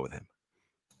got to go with him.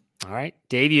 All right,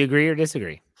 Dave, you agree or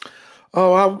disagree?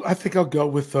 Oh, I think I'll go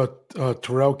with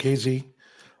Terrell KZ.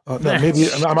 Maybe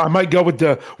I might go with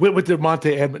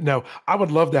DeMonte Edmonds. No, I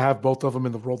would love to have both of them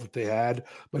in the role that they had,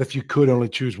 but if you could only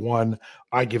choose one,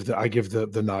 I give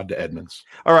the nod to Edmonds.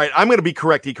 All right, I'm going to be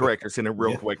corrector in it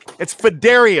real quick. It's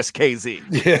Fedarius KZ.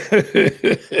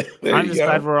 Yeah, I'm just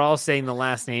glad we're all saying the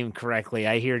last name correctly.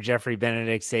 I hear Jeffrey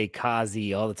Benedict say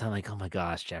Kazi all the time. Like, oh my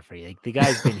gosh, Jeffrey! Like the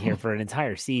guy's been here for an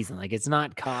entire season. Like it's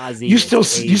not Kazi. You still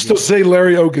say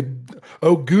Larry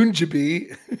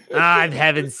Ogunjobi. I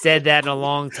haven't said that in a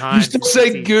long time. You still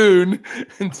say goon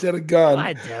instead of gun.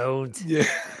 I don't. Yeah.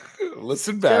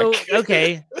 Listen back. So,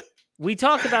 okay. We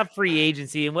talk about free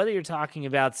agency, and whether you're talking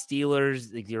about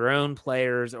Steelers, like your own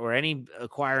players, or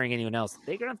acquiring anyone else,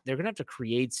 they're gonna have to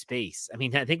create space. I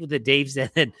mean, I think what Dave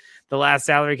said, the last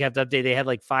salary cap update, they had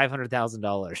like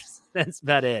 $500,000. That's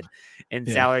about it in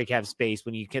salary cap space.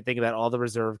 When you can think about all the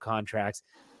reserve contracts,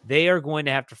 they are going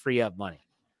to have to free up money.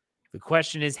 The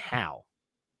question is how.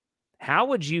 How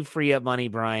would you free up money,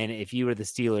 Brian, if you were the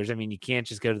Steelers? I mean, you can't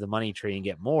just go to the money tree and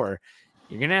get more.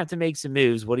 You're going to have to make some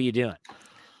moves. What are you doing?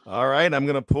 All right, I'm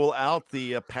going to pull out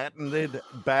the patented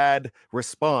bad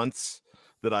response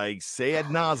that I say ad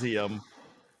nauseum.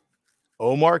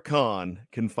 Omar Khan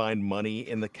can find money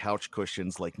in the couch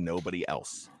cushions like nobody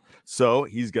else. So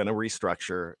he's going to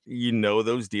restructure. You know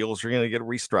those deals are going to get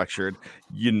restructured.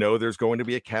 You know there's going to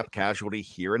be a cap casualty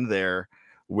here and there,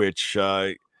 which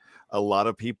a lot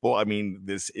of people, I mean,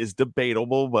 this is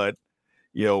debatable, but,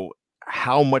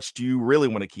 how much do you really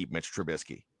want to keep Mitch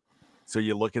Trubisky? So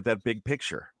you look at that big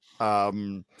picture. How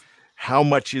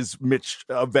much is Mitch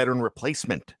a veteran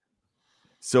replacement?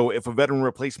 So if a veteran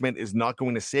replacement is not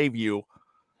going to save you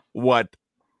what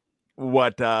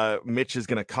Mitch is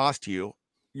going to cost you,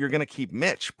 you're going to keep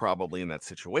Mitch probably in that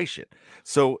situation.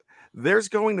 So there's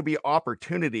going to be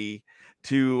opportunity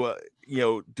to,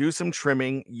 do some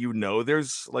trimming.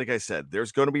 There's, like I said,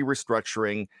 there's going to be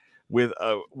restructuring with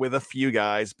a few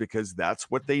guys because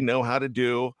that's what they know how to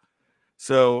do.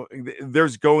 So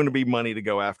there's going to be money to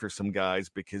go after some guys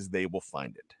because they will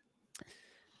find it.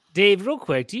 Dave, real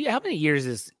quick, how many years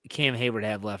does Cam Hayward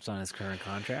have left on his current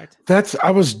contract? I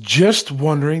was just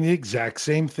wondering the exact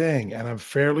same thing, and I'm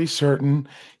fairly certain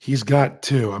he's got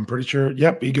 2. I'm pretty sure.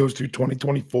 Yep, he goes through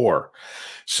 2024.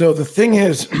 So the thing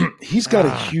is, he's got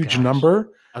a huge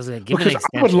number. I was going to give him an because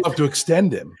I would love to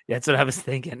extend him. That's what I was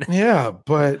thinking. Yeah,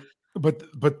 but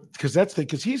because that's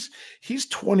because he's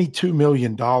 $22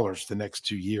 million the next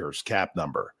 2 years cap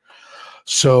number.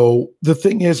 So the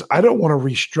thing is, I don't want to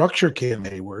restructure Cam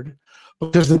Hayward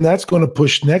because then that's going to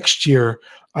push next year.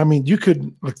 I mean,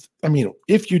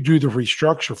 if you do the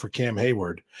restructure for Cam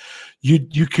Hayward,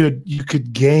 you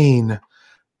could gain,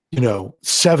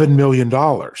 $7 million,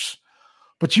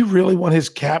 but you really want his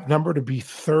cap number to be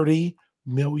 $30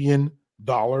 million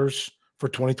for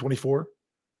 2024?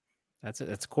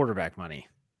 That's quarterback money.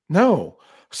 No.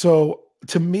 So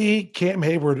to me, Cam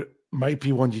Hayward might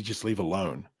be one you just leave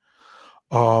alone.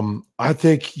 I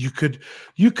think you could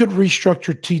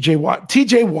restructure TJ Watt.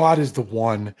 TJ Watt is the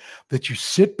one that you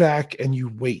sit back and you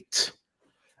wait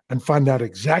and find out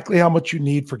exactly how much you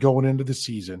need for going into the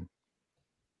season.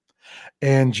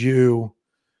 And you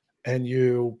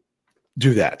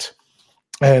do that.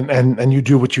 And you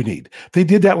do what you need. They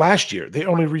did that last year. They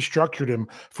only restructured him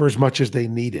for as much as they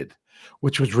needed,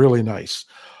 which was really nice.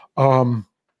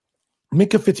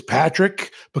 Minkah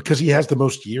Fitzpatrick, because he has the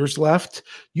most years left,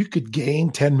 you could gain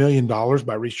 $10 million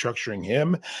by restructuring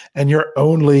him, and you're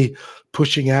only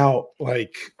pushing out $3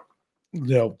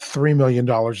 million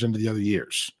into the other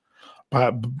years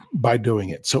by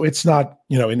doing it. So it's not,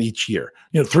 in each year,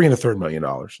 $3.33 million,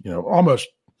 almost,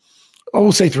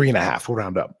 we'll say 3.5, we'll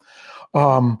round up.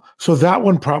 So that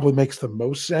one probably makes the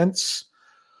most sense.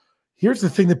 Here's the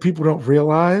thing that people don't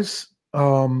realize.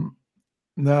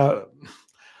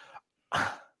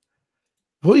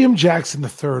 William Jackson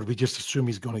III, we just assume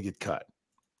he's going to get cut,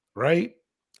 right?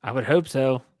 I would hope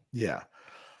so. Yeah.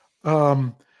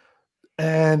 And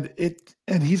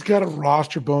he's got a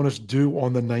roster bonus due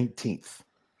on the 19th.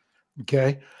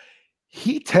 Okay.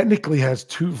 He technically has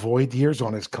 2 void years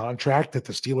on his contract that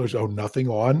the Steelers owe nothing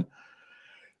on.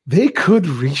 They could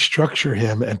restructure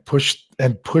him and push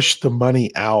the money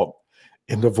out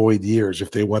in the void years if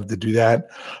they wanted to do that.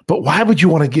 But why would you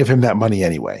want to give him that money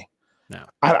anyway? No,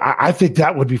 I think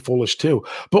that would be foolish too.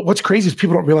 But what's crazy is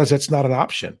people don't realize that's not an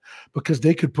option because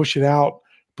they could push it out.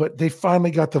 But they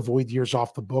finally got the void years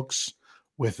off the books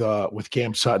with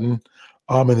Cam Sutton,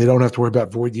 and they don't have to worry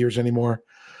about void years anymore.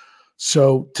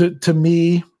 So to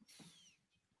me,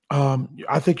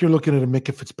 I think you're looking at a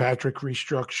Minkah Fitzpatrick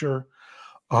restructure.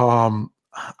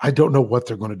 I don't know what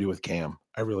they're going to do with Cam.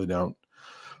 I really don't.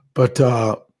 But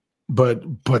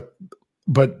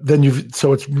then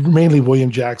so it's mainly William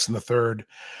Jackson III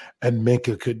and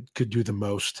Minkah could do the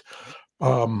most.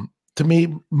 To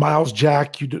me, Miles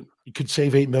Jack, you could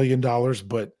save $8 million,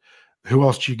 but who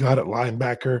else you got at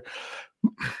linebacker?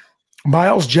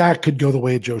 Miles Jack could go the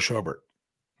way of Joe Schobert.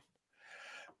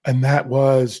 And that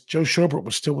was Joe Schobert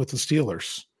was still with the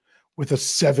Steelers with a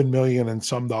 $7 million and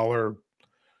some dollar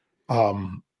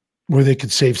where they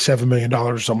could save $7 million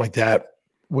or something like that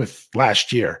with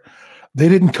last year. They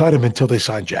didn't cut him until they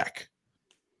signed Jack.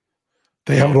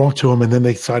 They held on to him, and then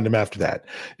they signed him after that.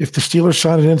 If the Steelers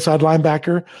signed an inside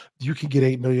linebacker, you could get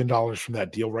 $8 million from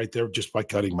that deal right there just by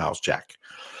cutting Miles Jack.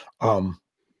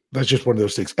 That's just one of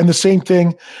those things. And the same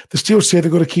thing, the Steelers say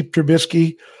they're going to keep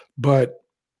Trubisky, but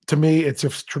to me, it's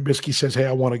if Trubisky says, hey,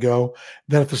 I want to go,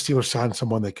 then if the Steelers sign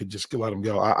someone, they could just let him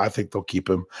go. I think they'll keep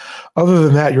him. Other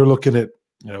than that, you're looking at,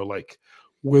 like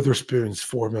Witherspoon's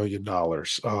 $4 million.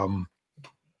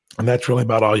 And that's really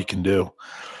about all you can do.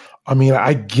 I mean,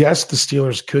 I guess the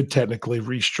Steelers could technically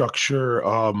restructure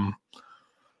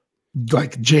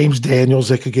like James Daniels.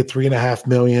 They could get $3.5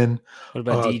 million. What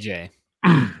about DJ?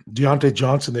 Deontay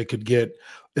Johnson, they could get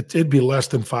it'd be less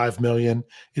than $5 million.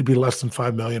 It'd be less than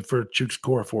 $5 million for Chuks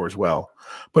Okorafor as well.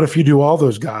 But if you do all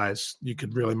those guys, you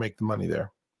could really make the money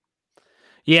there.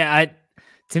 Yeah,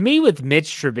 to me with Mitch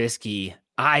Trubisky,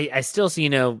 I still see,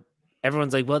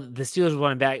 everyone's like, well, the Steelers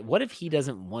want him back. What if he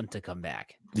doesn't want to come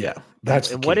back? Yeah,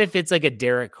 that's what if it's like a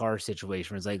Derek Carr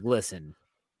situation where it's like, listen,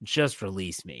 just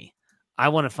release me. I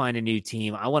want to find a new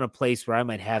team. I want a place where I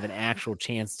might have an actual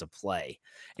chance to play.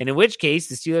 And in which case,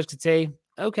 the Steelers could say,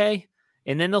 okay.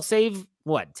 And then they'll save,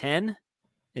 10?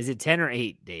 Is it 10 or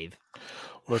 8, Dave?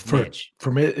 Mitch?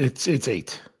 For me, it's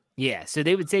 8. Yeah, so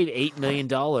they would save $8 million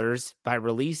by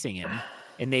releasing him.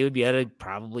 And they would be able to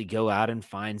probably go out and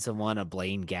find someone, a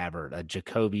Blaine Gabbert, a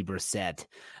Jacoby Brissett,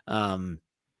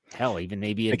 hell, even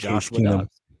maybe a Joshua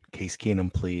Dobbs. Case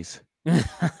Keenum, please.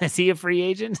 Is he a free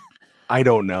agent? I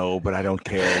don't know, but I don't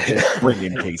care. Just bring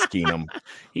in Case Keenum.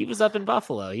 He was up in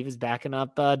Buffalo. He was backing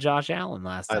up Josh Allen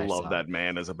last I time. love that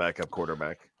man as a backup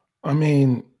quarterback. I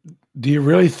mean, do you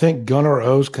really think Gunnar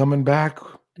O's coming back?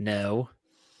 No.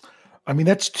 I mean,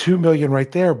 that's $2 million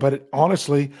right there. But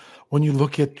honestly, when you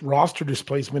look at roster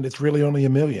displacement, it's really only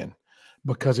 $1 million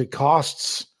because it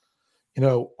costs,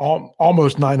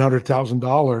 almost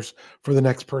 $900,000 for the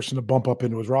next person to bump up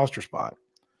into his roster spot.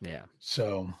 Yeah.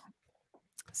 So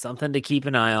something to keep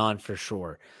an eye on for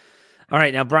sure. All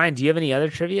right. Now, Brian, do you have any other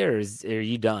trivia or are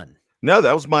you done? No,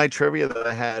 that was my trivia that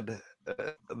I had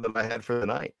for the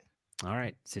night. All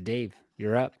right. So Dave,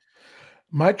 you're up.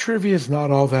 My trivia is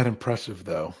not all that impressive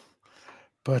though,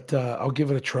 but I'll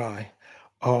give it a try.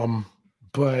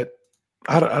 But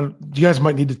you guys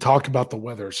might need to talk about the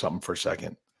weather or something for a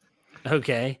second.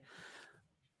 Okay.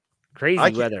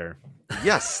 Crazy weather.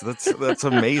 Yes, that's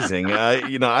amazing.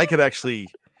 I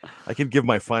could give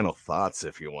my final thoughts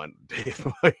if you want, Dave.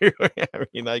 I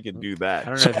mean, I could do that.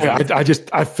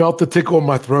 I felt the tickle in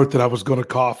my throat that I was going to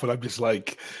cough, and I'm just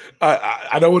like,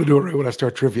 I don't want to do it right when I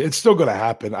start trivia. It's still going to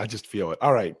happen. I just feel it.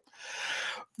 All right.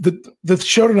 The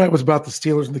show tonight was about the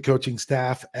Steelers and the coaching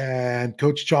staff and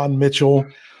Coach John Mitchell,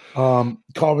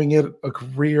 calling it a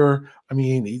career. I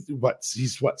mean,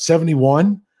 he's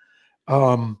 71,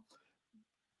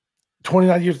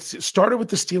 29 years. Started with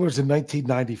the Steelers in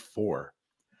 1994.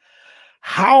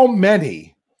 How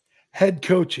many head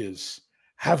coaches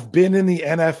have been in the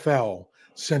NFL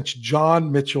since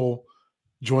John Mitchell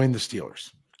joined the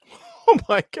Steelers? Oh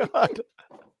my God.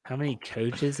 How many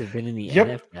coaches have been in the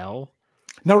NFL?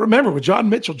 Now remember, when John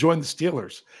Mitchell joined the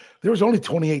Steelers, there was only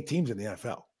 28 teams in the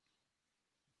NFL.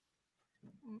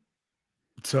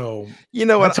 So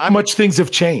what? How much things have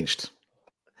changed.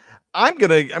 I'm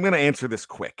gonna answer this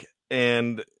quick,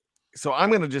 and so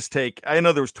I'm gonna just take. I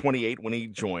know there was 28 when he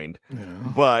joined,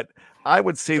 but I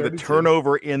would say 32. The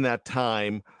turnover in that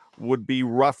time would be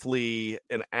roughly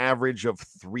an average of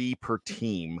 3 per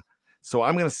team. So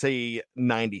I'm gonna say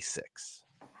 96.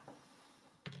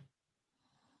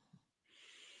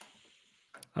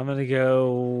 I'm gonna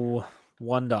go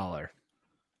 $1.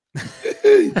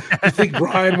 You think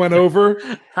Brian went over?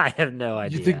 I have no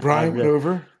idea. You think Brian went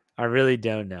over? I really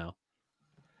don't know.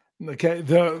 Okay,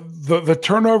 the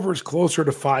turnover is closer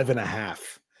to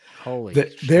 5.5. Holy!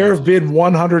 There have been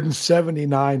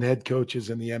 179 head coaches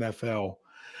in the NFL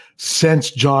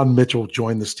since John Mitchell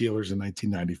joined the Steelers in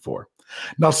 1994.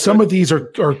 Now, some of these are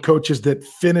coaches that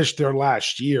finished their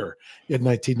last year in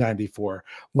 1994,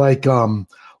 like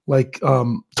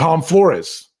Tom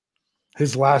Flores.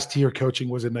 His last year coaching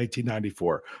was in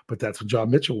 1994, but that's when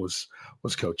John Mitchell was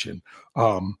coaching.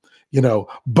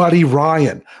 Buddy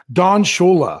Ryan, Don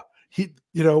Shula, he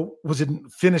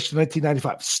finished in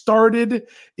 1995, started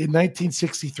in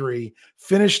 1963,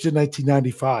 finished in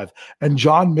 1995, and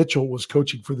John Mitchell was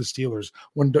coaching for the Steelers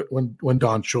when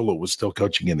Don Shula was still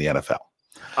coaching in the NFL.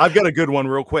 I've got a good one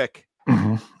real quick.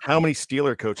 Mm-hmm. How many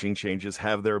Steeler coaching changes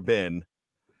have there been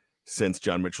since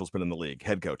John Mitchell's been in the league?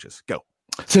 Head coaches, go.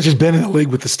 Since he's been in the league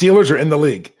with the Steelers or in the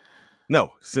league?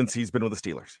 No, since he's been with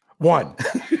the Steelers. 1.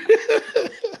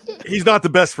 He's not the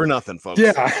best for nothing, folks.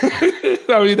 Yeah.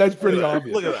 I mean, that's pretty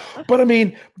obvious. Look at that. But I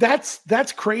mean,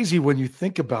 that's crazy when you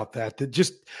think about that. That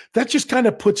just kind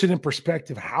of puts it in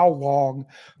perspective how long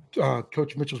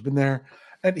Coach Mitchell's been there.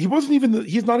 And he's not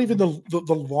even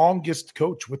the longest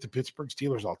coach with the Pittsburgh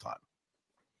Steelers all time.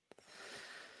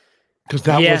 Because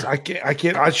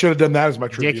I should have done that as my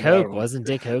tribute. Dick Hoke, wasn't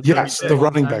Dick Hoke? Yes, the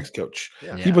running backs coach.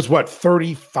 Yeah. He was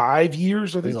 35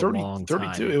 years? I think 30, a long 32.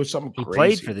 time. It was something He crazy.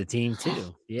 played for the team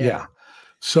too. Yeah.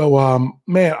 So,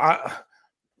 man,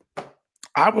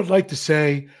 I would like to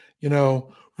say,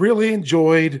 really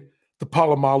enjoyed the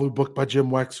Palomalu book by Jim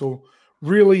Wexell.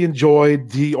 Really enjoyed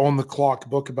the On the Clock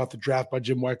book about the draft by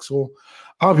Jim Wexell.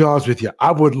 I'll be honest with you.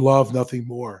 I would love nothing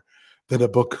more than a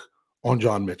book on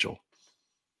John Mitchell.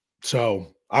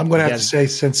 So I'm going to have to say,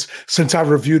 since I've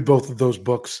reviewed both of those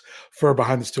books for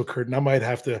Behind the Steel Curtain, I might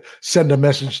have to send a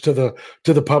message to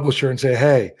the publisher and say,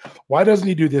 hey, why doesn't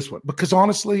he do this one? Because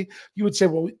honestly, you would say,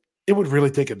 well, it would really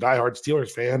take a diehard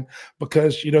Steelers fan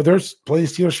because, there's plenty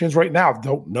of Steelers fans right now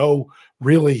don't know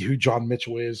really who John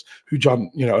Mitchell is,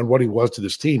 and what he was to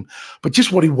this team, but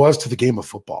just what he was to the game of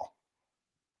football.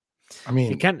 I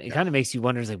mean, it kind of makes you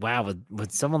wonder, like, wow,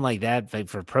 would someone like that fight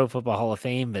for Pro Football Hall of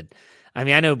Fame? But I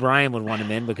mean, I know Brian would want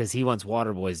him in because he wants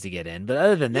Waterboys to get in. But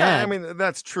other than that, I mean,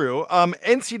 that's true.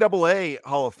 NCAA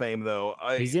Hall of Fame, though,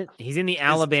 he's in the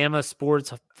Alabama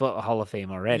Sports Hall of Fame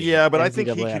already. Yeah, but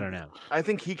NCAA, I don't know. I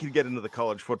think he could get into the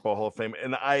College Football Hall of Fame,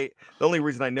 and the only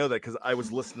reason I know that because I was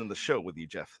listening to the show with you,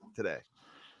 Jeff, today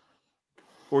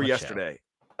or yesterday.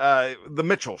 the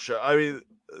Mitchell show. I mean,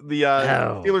 the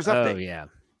Steelers update. Yeah.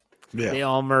 Yeah. They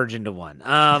all merge into one.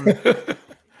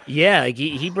 Yeah, like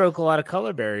he broke a lot of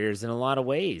color barriers in a lot of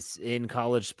ways in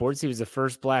college sports. He was the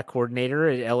first black coordinator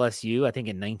at LSU, I think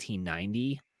in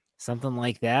 1990, something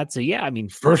like that. So yeah, I mean,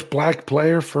 First black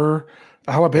player for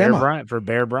Alabama.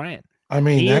 Bear Bryant. I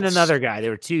mean, he and another guy.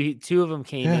 There were two of them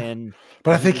came in.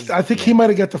 But I think he might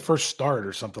have got the first start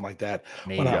or something like that.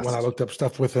 Maybe. When I looked up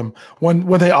stuff with him, when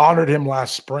they honored him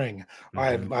last spring,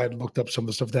 I had looked up some of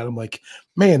the stuff that I'm like,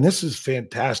 man, this is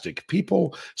fantastic.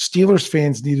 Steelers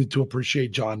fans needed to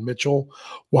appreciate John Mitchell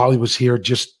while he was here,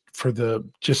 just for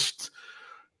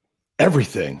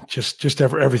everything,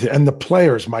 everything, and the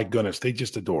players. My goodness, they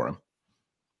just adore him.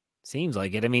 Seems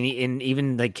like it. I mean,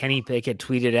 even like Kenny Pickett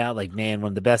tweeted out, like, man,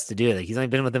 one of the best to do it. Like, he's only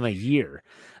been with them a year.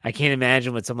 I can't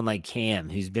imagine with someone like Cam,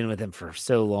 who's been with him for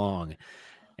so long.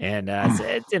 And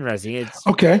it's interesting.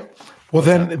 Okay. Well,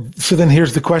 then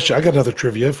here's the question. I got another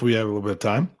trivia if we have a little bit of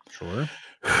time. Sure.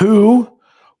 Who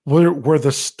were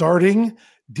the starting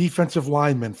defensive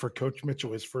linemen for Coach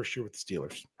Mitchell his first year with the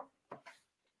Steelers?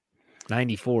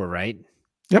 94, right?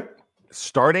 Yep.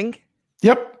 Starting?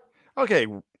 Yep. Okay.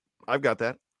 I've got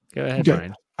that. Go ahead,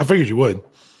 Brian. I figured you would.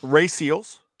 Ray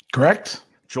Seals. Correct.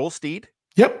 Joel Steed.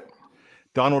 Yep.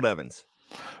 Donald Evans.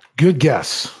 Good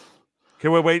guess. Okay,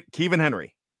 wait. Kevin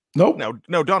Henry. Nope.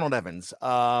 No, Donald Evans.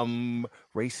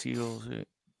 Ray Seals.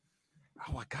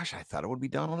 Oh my gosh, I thought it would be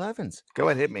Donald Evans. Go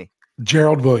ahead, hit me.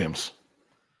 Gerald Williams.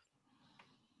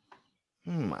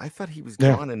 I thought he was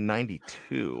gone in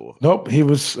 92. Nope. He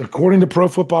was, according to Pro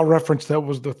Football Reference, that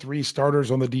was the three starters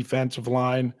on the defensive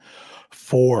line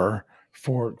for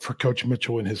Coach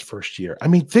Mitchell in his first year. I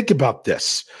mean, think about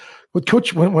this. With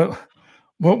Coach when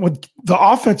the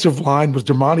offensive line was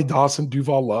Dermontti Dawson,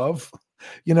 Duval Love,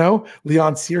 Leon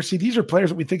Searcy. These are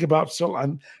players that we think about.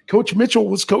 So Coach Mitchell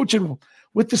was coaching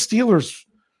with the Steelers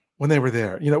when they were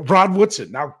there. Rod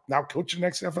Woodson, now coaching an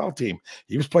XFL team.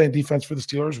 He was playing defense for the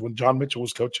Steelers when John Mitchell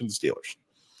was coaching the Steelers.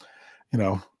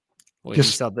 Well, he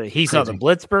saw the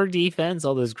Blitzburg defense,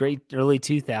 all those great early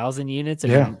 2000 units.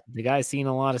 And the guy's seen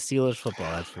a lot of Steelers football,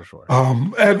 that's for sure.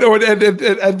 And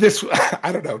this,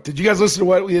 I don't know. Did you guys listen to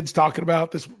what we had talking about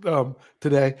this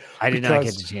today? I did not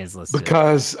get the chance to listen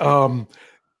because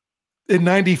in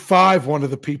 95, one of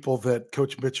the people that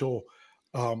Coach Mitchell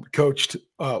coached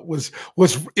was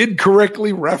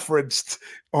incorrectly referenced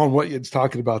on what you're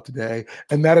talking about today,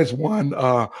 and that is one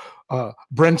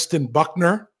Brenston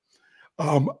Buckner.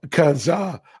 Because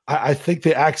I think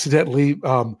they accidentally,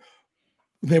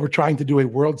 they were trying to do a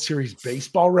World Series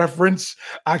baseball reference,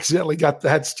 accidentally got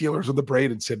that Steelers on the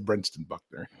brain and said Brenston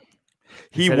Buckner.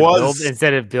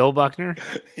 Instead of Bill Buckner.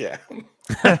 Yeah.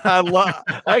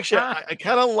 I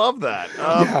kind of love that.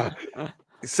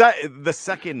 The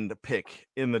second pick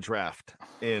in the draft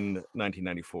in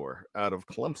 1994 out of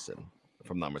Clemson, if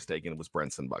I'm not mistaken, it was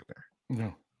Brenston Buckner. Yeah.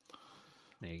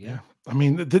 There you go. Yeah. I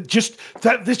mean, that's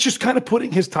just kind of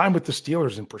putting his time with the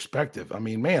Steelers in perspective. I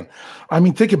mean,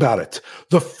 think about it.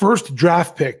 The first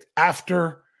draft pick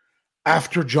after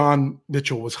John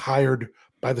Mitchell was hired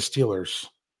by the Steelers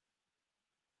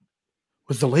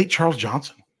was the late Charles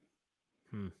Johnson.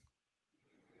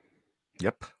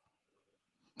 Yep.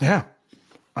 Yeah.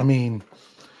 I mean,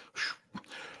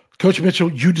 Coach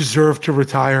Mitchell, you deserve to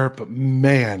retire, but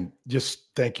man, just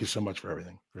thank you so much for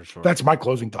everything. For sure. That's my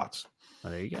closing thoughts.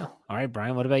 Well, there you go. All right,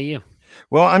 Brian, what about you?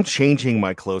 Well, I'm changing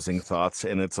my closing thoughts,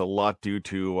 and it's a lot due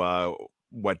to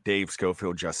what Dave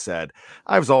Schofield just said.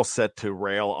 I was all set to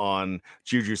rail on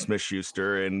Juju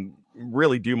Smith-Schuster and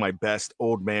really do my best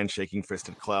old man shaking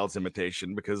fisted clouds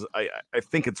imitation because I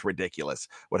think it's ridiculous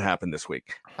what happened this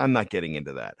week. I'm not getting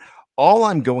into that. All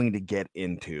I'm going to get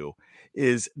into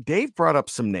is Dave brought up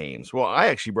some names. Well, I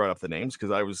actually brought up the names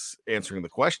because I was answering the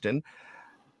question.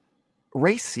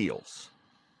 Ray Seals.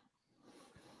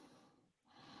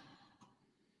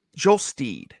 Joel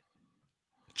Steed,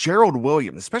 Gerald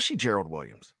Williams, especially Gerald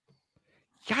Williams.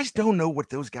 You guys don't know what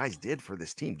those guys did for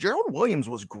this team. Gerald Williams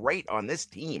was great on this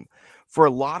team. For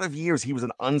a lot of years, he was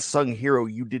an unsung hero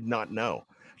you did not know.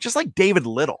 Just like David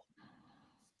Little.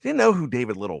 Didn't know who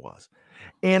David Little was.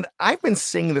 And I've been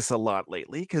saying this a lot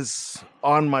lately because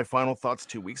on my final thoughts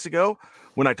 2 weeks ago,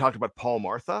 when I talked about Paul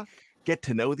Martha, get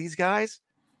to know these guys,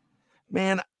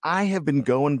 man, I have been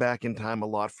going back in time a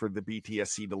lot for the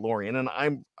BTSC DeLorean,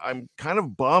 and I'm kind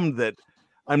of bummed that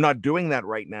I'm not doing that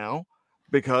right now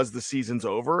because the season's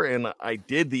over, and I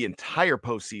did the entire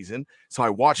postseason, so I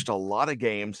watched a lot of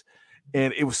games,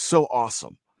 and it was so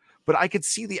awesome. But I could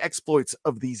see the exploits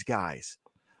of these guys.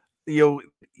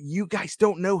 You guys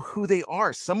don't know who they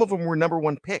are. Some of them were number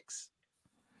one picks.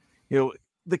 The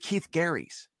Keith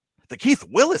Garys, the Keith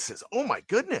Willises. Oh my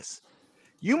goodness.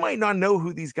 You might not know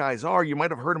who these guys are. You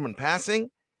might have heard them in passing.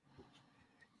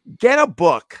 Get a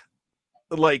book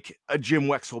like a Jim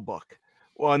Wexell book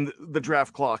on the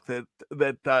draft clock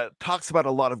that talks about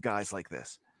a lot of guys like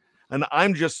this. And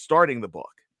I'm just starting the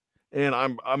book, and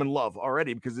I'm in love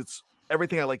already because it's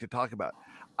everything I like to talk about.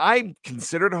 I'm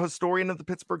considered a historian of the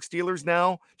Pittsburgh Steelers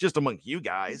now, just among you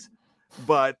guys,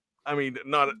 but I mean,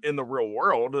 not in the real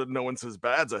world. No one says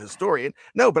bad's a historian.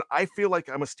 No, but I feel like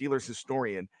I'm a Steelers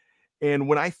historian. And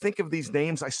when I think of these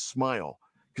names, I smile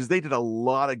because they did a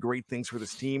lot of great things for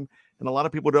this team. And a lot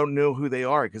of people don't know who they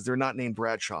are because they're not named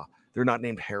Bradshaw. They're not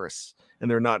named Harris, and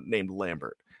they're not named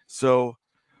Lambert. So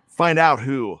find out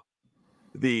who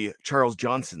the Charles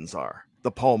Johnsons are,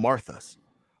 the Paul Marthas.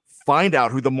 Find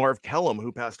out who the Marv Kellum,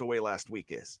 who passed away last week,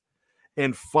 is.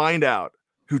 And find out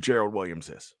who Gerald Williams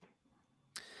is.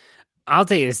 I'll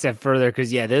take it a step further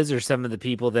because, yeah, those are some of the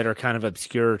people that are kind of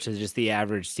obscure to just the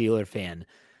average Steeler fan.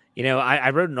 You know,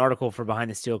 I wrote an article for Behind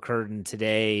the Steel Curtain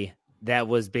today that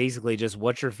was basically just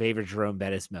what's your favorite Jerome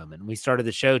Bettis moment. We started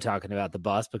the show talking about the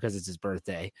bus because it's his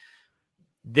birthday.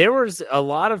 There was a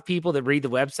lot of people that read the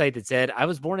website that said, I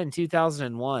was born in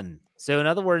 2001. So in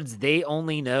other words, they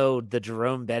only know the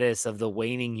Jerome Bettis of the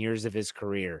waning years of his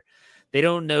career. They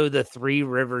don't know the Three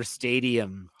Rivers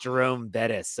Stadium Jerome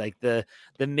Bettis, like the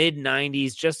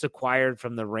mid-90s just acquired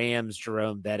from the Rams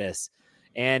Jerome Bettis.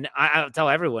 And I'll tell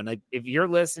everyone, like, if you're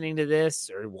listening to this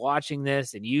or watching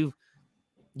this and you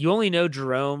only know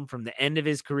Jerome from the end of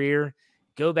his career,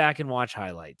 go back and watch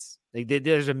highlights. Like,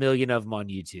 there's a million of them on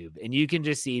YouTube, and you can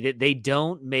just see that they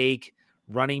don't make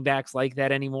running backs like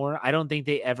that anymore. I don't think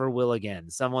they ever will again.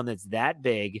 Someone that's that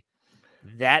big,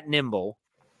 that nimble,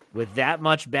 with that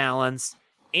much balance,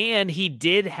 and he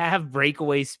did have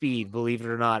breakaway speed, believe it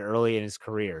or not, early in his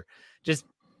career. Just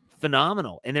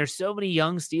phenomenal. And there's so many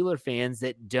young Steeler fans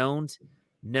that don't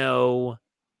know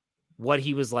what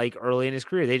he was like early in his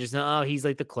career. They just know, oh, he's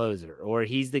like the closer, or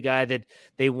he's the guy that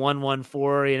they won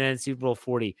for in Super Bowl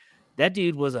 40. That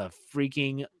dude was a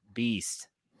freaking beast.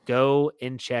 Go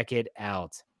and check it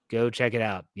out. Go check it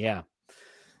out. Yeah.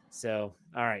 So,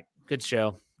 all right. Good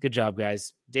show. Good job,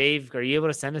 guys. Dave, are you able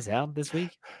to send us out this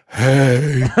week?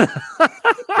 Hey.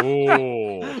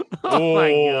 Oh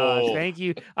my gosh. Thank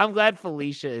you. I'm glad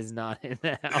Felicia is not in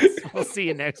the house. We'll see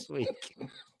you next week.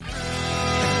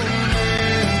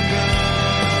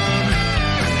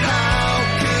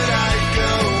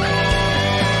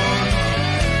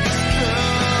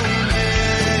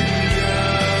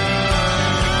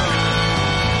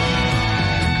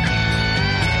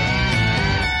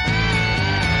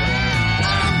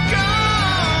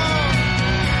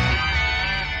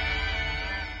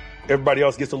 Everybody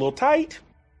else gets a little tight.